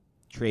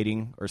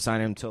 trading, or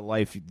signing them to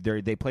life,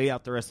 they play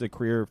out the rest of the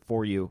career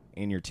for you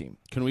and your team.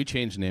 Can we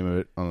change the name of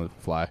it on the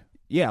fly?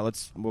 Yeah,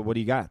 let's. What do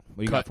you got? What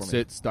do you cut, got for me?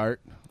 Sit,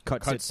 start.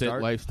 Cut, sit,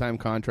 start. Lifetime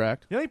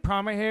contract. The only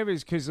problem I have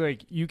is because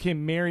you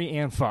can marry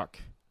and fuck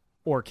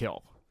or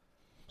kill.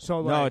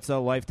 So no, it's a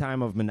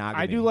lifetime of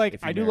monogamy. I do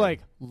like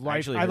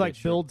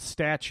build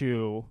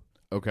statue.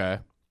 Okay.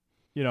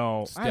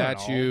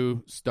 Statue,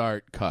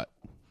 start, cut.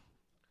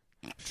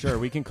 Sure,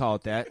 we can call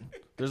it that.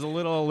 There's a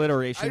little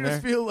alliteration there. I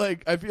feel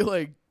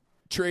like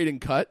trade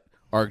and cut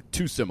are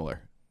too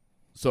similar.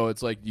 So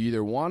it's like you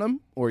either want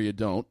them or you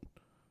don't.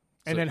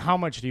 And then how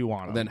much do you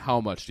want them? Then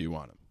how much do you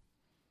want them?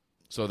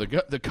 So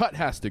the cut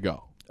has to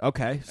go.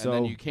 Okay. So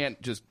and then you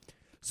can't just.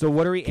 So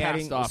what are we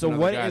adding? So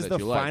what is the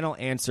final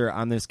answer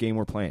on this game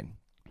we're playing?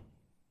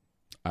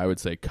 I would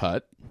say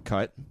cut,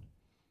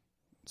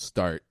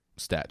 start,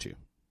 statue.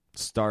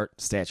 Start,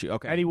 statue.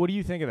 Okay. Eddie, what do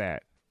you think of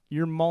that?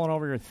 You're mulling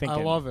over your thinking.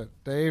 I love it.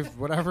 Dave,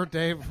 whatever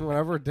Dave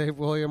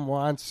William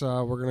wants,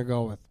 we're going to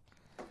go with.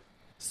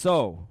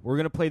 So, we're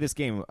going to play this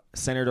game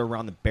centered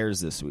around the Bears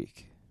this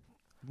week.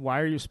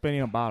 Why are you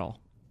spinning a bottle?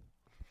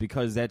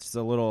 Because that's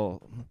a little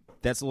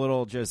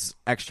just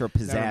extra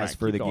pizzazz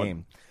for the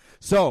game.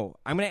 So,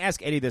 I'm going to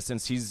ask Eddie this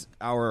since he's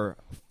our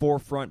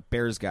forefront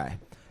Bears guy.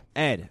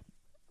 Ed,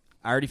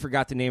 I already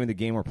forgot the name of the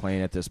game we're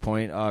playing at this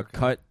point.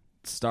 Cut,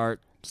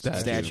 start,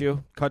 statue.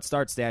 Cut,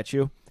 start,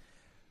 statue.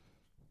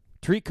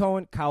 Tariq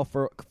Cohen,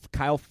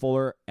 Kyle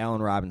Fuller,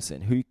 Allen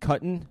Robinson. Who you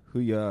cutting, who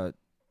you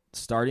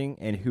starting,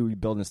 and who you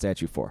building a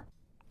statue for?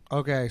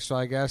 Okay, so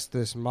I guess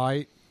this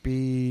might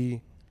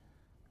be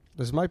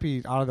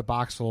out of the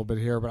box a little bit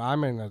here, but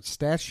I'm in a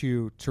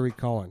statue Tariq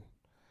Cohen.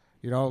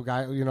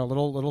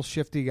 Little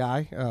shifty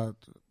guy.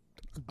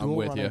 I'm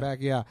with you. Back,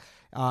 yeah.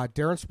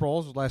 Darren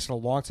Sproles lasted a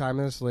long time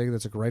in this league.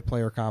 That's a great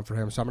player comp for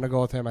him. So I'm going to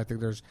go with him. I think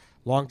there's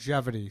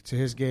longevity to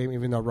his game,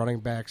 even though running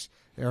backs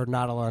are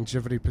not a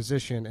longevity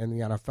position in the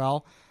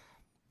NFL.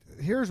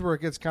 Here's where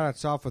it gets kind of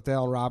tough with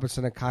Allen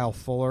Robinson and Kyle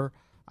Fuller.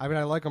 I mean,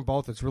 I like them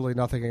both. It's really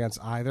nothing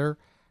against either.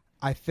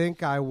 I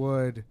think I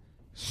would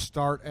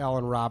start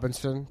Allen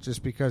Robinson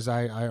just because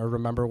I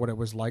remember what it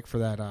was like for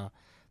that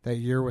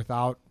year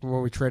without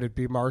when we traded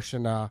B. Marsh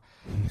and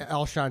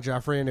Alshon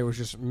Jeffrey, and it was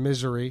just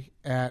misery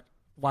at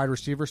wide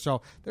receiver.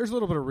 So there's a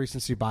little bit of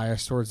recency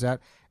bias towards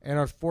that. And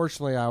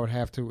unfortunately, I would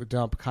have to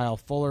dump Kyle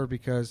Fuller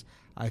because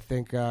I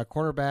think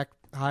cornerback,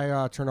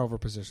 high turnover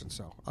position.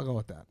 So I'll go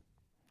with that.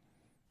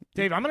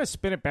 Dave, I'm going to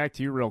spin it back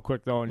to you real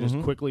quick, though, and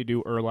just quickly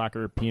do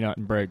Urlacher, Peanut,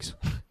 and Briggs.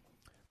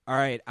 All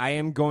right,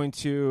 I'm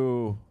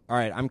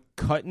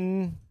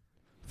cutting...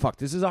 Fuck,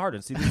 this is a hard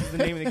one. See, this is the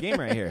name of the game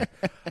right here.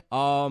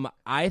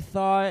 I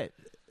thought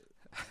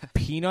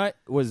Peanut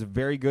was a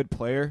very good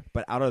player,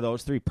 but out of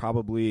those three,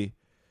 probably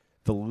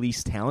the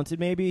least talented,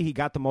 maybe. He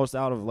got the most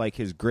out of, like,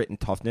 his grit and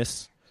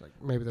toughness. Like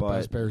maybe the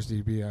best Bears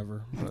DB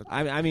ever. But.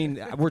 I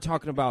mean, we're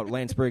talking about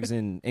Lance Briggs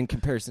in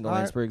comparison to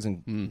Lance Briggs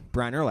and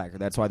Brian Urlacher.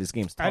 That's why this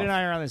game's tough. Ed and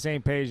I are on the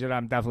same page that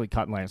I'm definitely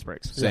cutting Lance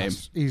Briggs. Same.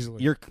 Yes,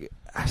 easily.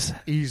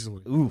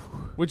 Easily. Ooh.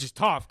 Which is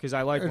tough because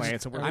I like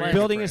Lance. And I'm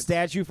building a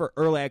statue for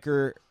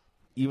Urlacher,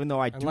 even though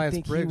I do Lance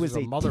think Briggs he was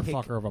a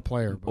motherfucker of a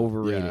player. But.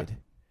 Overrated. Yeah.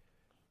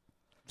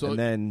 So, and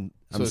then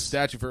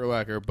statue for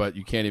Urlacher, but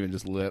you can't even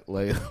just leave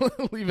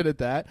it at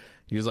that.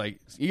 He was like,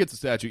 he gets a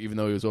statue even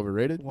though he was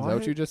overrated. What? Is that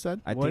what you just said?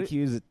 I think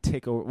he was a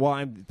tick over.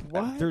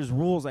 Well, there's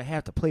rules I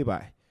have to play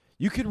by.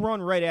 You could run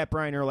right at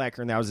Brian Urlacher,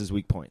 and that was his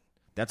weak point.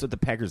 That's what the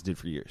Packers did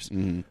for years.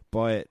 Mm-hmm.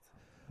 But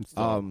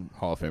Hall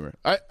of Famer.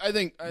 I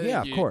think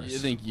of course. You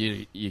think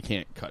you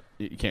can't cut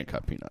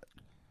Peanut.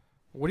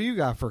 What do you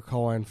got for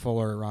Cohen,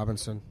 Fuller,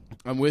 Robinson?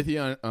 I'm with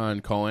you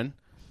on Cohen.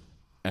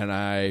 And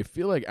I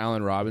feel like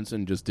Allen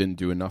Robinson just didn't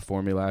do enough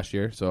for me last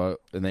year. So,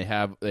 and they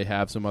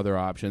have some other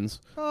options.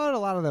 A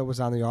lot of that was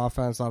on the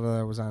offense. A lot of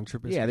that was on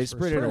Trubisky. Yeah, they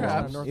spread it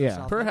around.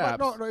 Yeah,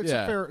 perhaps. No, it's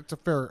a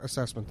fair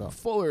assessment though.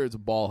 Fuller is a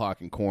ball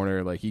hawking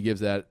corner. Like he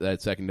gives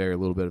that secondary a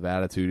little bit of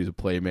attitude. He's a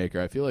playmaker.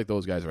 I feel like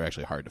those guys are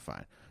actually hard to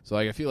find. So,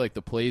 like I feel like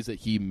the plays that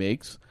he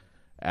makes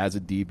as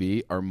a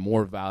DB are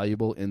more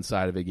valuable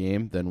inside of a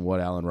game than what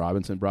Allen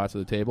Robinson brought to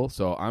the table.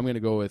 So I'm going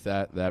to go with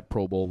that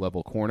Pro Bowl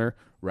level corner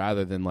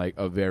rather than like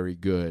a very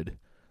good,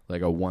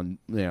 like a one,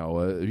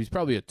 he's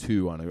probably a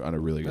 2 on a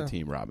really good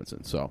team,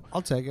 Robinson. So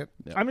I'll take it.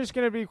 Yeah. I'm just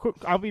going to be quick.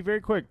 I'll be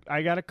very quick.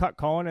 I got to cut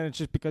Cohen, and it's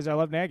just because I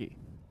love Nagy.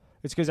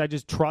 It's because I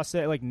just trust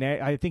that. Like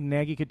I think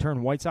Nagy could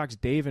turn White Sox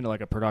Dave into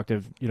like a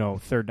productive,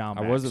 third down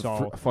back. I was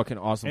a fucking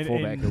awesome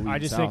fullback. And I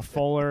just think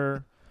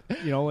Fuller...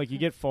 like you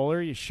get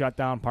Fuller, you shut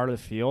down part of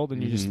the field,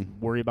 and you just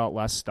worry about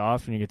less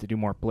stuff, and you get to do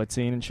more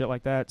blitzing and shit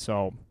like that.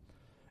 So,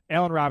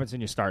 Allen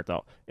Robinson, you start,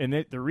 though.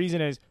 And the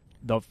reason is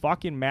the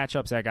fucking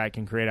matchups that guy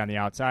can create on the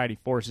outside. He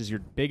forces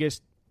your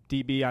biggest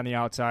DB on the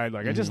outside.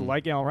 Like, I just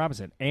like Allen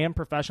Robinson. And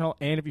professional.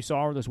 And if you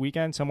saw over this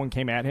weekend, someone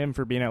came at him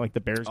for being at, like,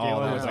 the Bears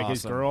gala. It was, like,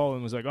 his girl,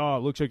 and was like, oh, it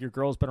looks like your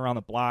girl's been around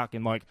the block.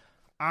 And, like,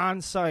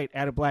 on site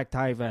at a black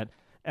tie event,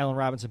 Allen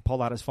Robinson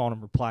pulled out his phone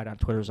and replied on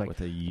Twitter. Was like,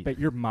 I bet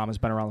your mom has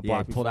been around the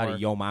block before. Pulled out a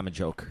yo mama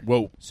joke.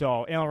 Whoa.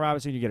 So, Allen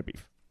Robinson, you get a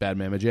beef. Bad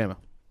Mama Jamma.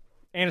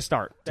 And a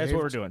start. That's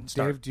what we're doing.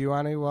 Start. Dave, do you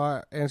want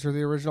to answer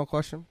the original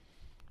question?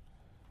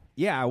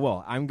 Yeah, I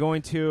will. I'm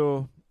going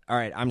to... All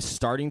right, I'm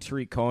starting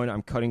Tariq Cohen.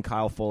 I'm cutting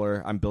Kyle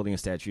Fuller. I'm building a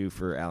statue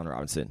for Allen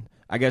Robinson.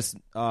 I guess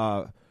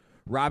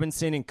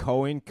Robinson and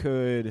Cohen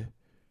could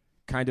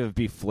kind of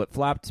be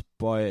flip-flopped,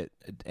 but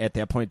at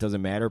that point it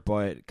doesn't matter.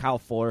 But Kyle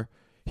Fuller,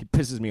 he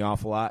pisses me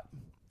off a lot.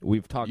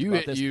 We've talked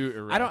about this.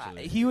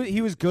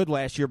 He was good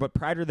last year, but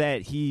prior to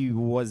that, he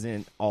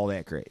wasn't all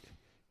that great.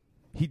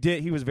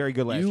 He was very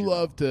good last year. You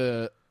love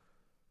to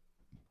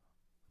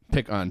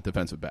pick on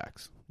defensive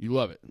backs. You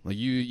love it. Like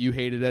you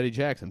hated Eddie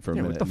Jackson for a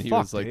minute, and he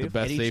was like the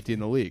best safety in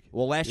the league.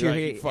 Well, last year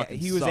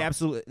he was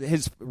absolutely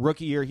his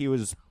rookie year. He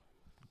was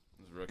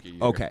rookie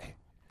year. Okay.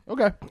 All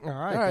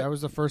right. That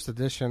was the first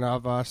edition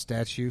of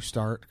Statue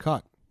Start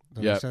Cut.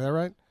 Did I say that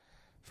right?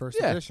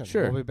 First edition.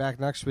 Sure. We'll be back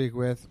next week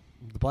with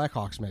the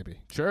Blackhawks, maybe.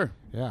 Sure.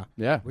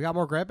 Yeah. We got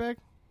more grab bag?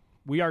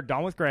 We are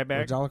done with grab bag.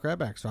 We're done with grab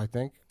bag. So I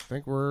think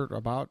we're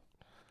about.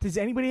 Does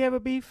anybody have a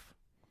beef?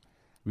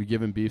 We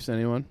giving beefs to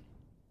anyone?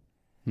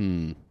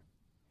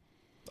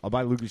 I'll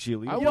buy Lucas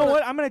Giolito. You know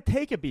what? I'm going to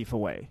take a beef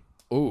away.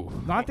 Ooh.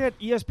 Not that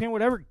ESPN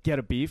would ever get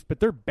a beef, but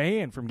they're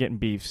banned from getting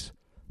beefs.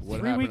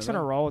 3 weeks in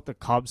a row with the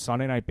Cubs,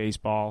 Sunday Night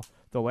Baseball,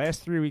 the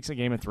last 3 weeks of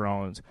Game of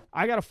Thrones.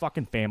 I got a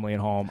fucking family at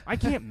home. I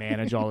can't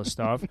manage all this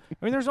stuff.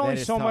 I mean, there's only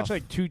so much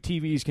like 2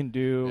 TVs can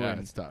do. Yeah,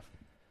 and it's tough.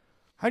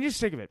 I'm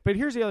just sick of it. But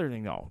here's the other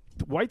thing, though.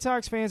 The White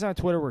Sox fans on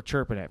Twitter were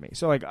chirping at me.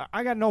 So, like,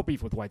 I got no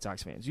beef with White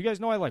Sox fans. You guys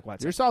know I like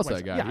White Sox. You're a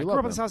Southside guy. Yeah, I grew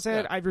up on the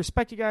Southside. I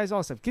respect you guys, all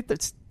this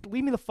stuff.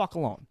 Leave me the fuck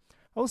alone.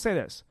 I will say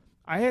this.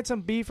 I had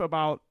some beef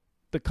about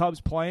the Cubs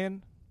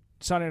playing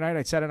Sunday night.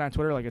 I said it on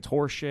Twitter, like, it's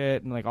horse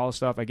shit and, like, all this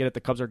stuff. I get it. The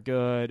Cubs are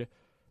good.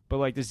 But,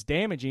 like, this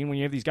damaging when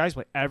you have these guys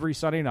play every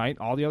Sunday night.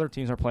 All the other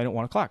teams are playing at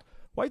 1 o'clock.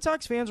 White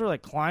Sox fans were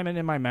like climbing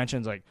in my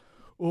mentions like,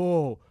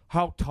 oh,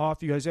 how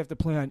tough you guys have to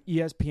play on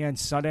ESPN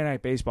Sunday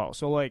Night Baseball.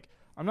 So, like,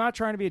 I'm not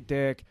trying to be a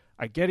dick.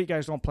 I get it, you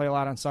guys don't play a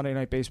lot on Sunday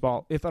Night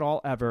Baseball, if at all,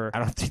 ever. I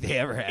don't think they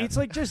ever have. It's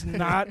like just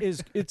not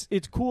as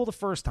it's cool the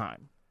first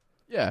time.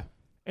 Yeah.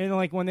 And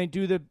like when they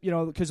do the,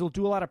 because they'll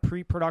do a lot of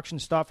pre-production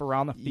stuff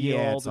around the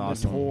field and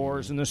awesome. the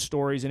tours and the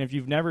stories. And if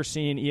you've never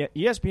seen,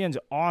 ESPN's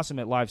awesome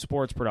at live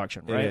sports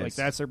production, right? Like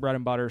that's their bread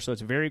and butter. So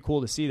it's very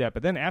cool to see that.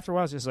 But then after a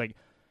while, it's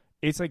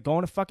like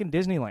going to fucking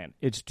Disneyland.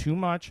 It's too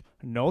much.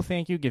 No,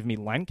 thank you. Give me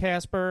Len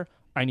Casper.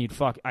 I need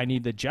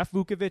the Jeff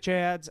Vukovich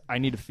ads. I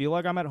need to feel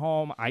like I'm at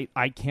home.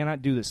 I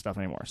cannot do this stuff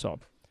anymore. So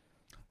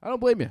I don't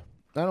blame you.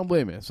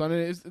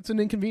 Sunday, it's an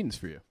inconvenience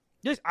for you.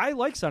 Yes, I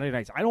like Sunday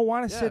nights. I don't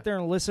want to sit there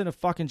and listen to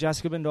fucking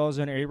Jessica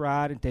Mendoza and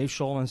A-Rod and Dave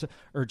Scholl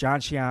or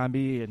John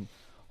Sciambi and,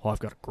 I've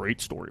got a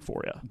great story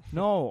for you.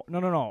 No.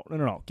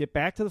 Get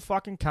back to the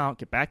fucking count.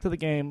 Get back to the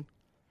game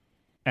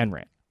and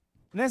rant.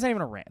 And that's not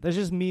even a rant. That's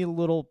just me a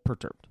little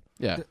perturbed.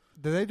 Yeah.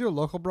 Do they do a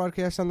local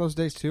broadcast on those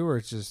days too, or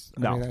it's just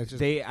no?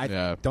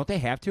 Don't they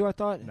have to? I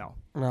thought no.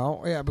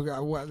 Yeah, but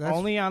that's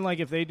only on like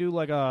if they do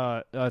like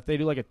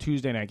a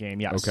Tuesday night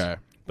game. Yes. Okay.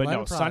 But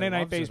no, Sunday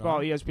Night Baseball,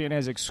 ESPN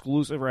has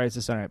exclusive rights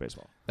to Sunday Night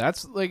Baseball.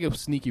 That's like a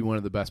sneaky one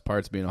of the best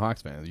parts of being a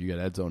Hawks fan. You get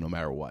Ed Zone no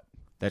matter what.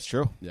 That's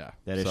true. Yeah.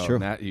 That is true.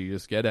 You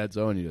just get Ed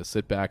Zone, you just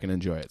sit back and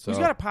enjoy it. So who's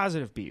got a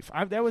positive beef?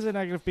 That was a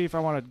negative beef. I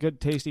want a good,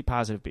 tasty,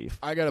 positive beef.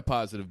 I got a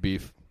positive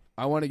beef.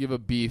 I want to give a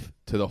beef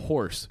to the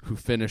horse who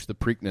finished the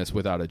Preakness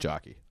without a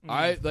jockey.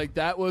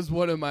 That was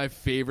one of my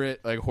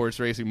favorite horse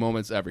racing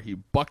moments ever. He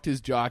bucked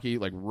his jockey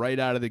right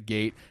out of the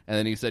gate, and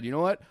then he said, "You know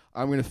what?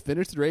 I'm going to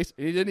finish the race."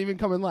 And he didn't even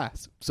come in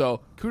last.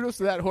 So kudos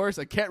to that horse.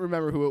 I can't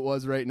remember who it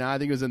was right now. I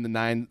think it was in the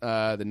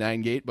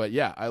nine gate. But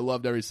yeah, I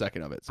loved every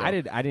second of it. So I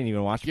didn't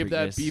even watch. Give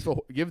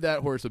that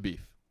horse a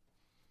beef.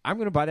 I'm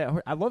going to buy that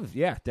horse. I love it.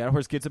 Yeah, that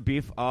horse gets a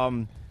beef.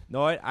 No,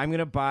 what? I'm going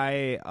to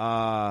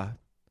buy.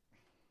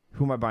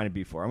 Who am I buying a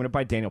beef for? I'm going to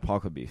buy Daniel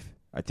Palka beef.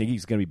 I think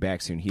he's going to be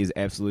back soon. He is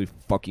absolutely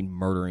fucking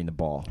murdering the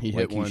ball. He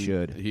hit one. He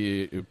should.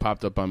 It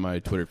popped up on my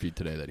Twitter feed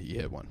today that he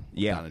hit one.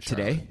 Yeah,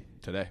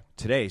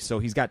 today. So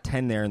he's got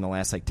 10 there in the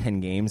last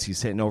 10 games.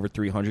 He's hitting over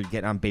 300,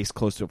 getting on base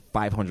close to a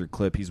 500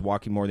 clip. He's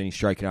walking more than he's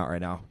striking out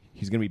right now.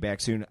 He's going to be back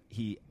soon.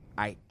 When's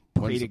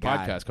the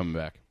podcast coming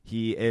back?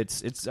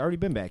 It's already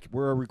been back.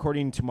 We're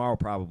recording tomorrow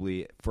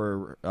probably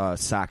for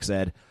Sox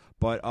Ed,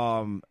 but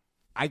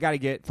I got to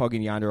get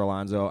fucking Yonder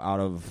Alonso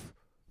out of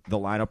the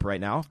lineup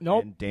right now.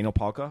 Nope. And Daniel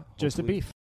Palka. Just a beef.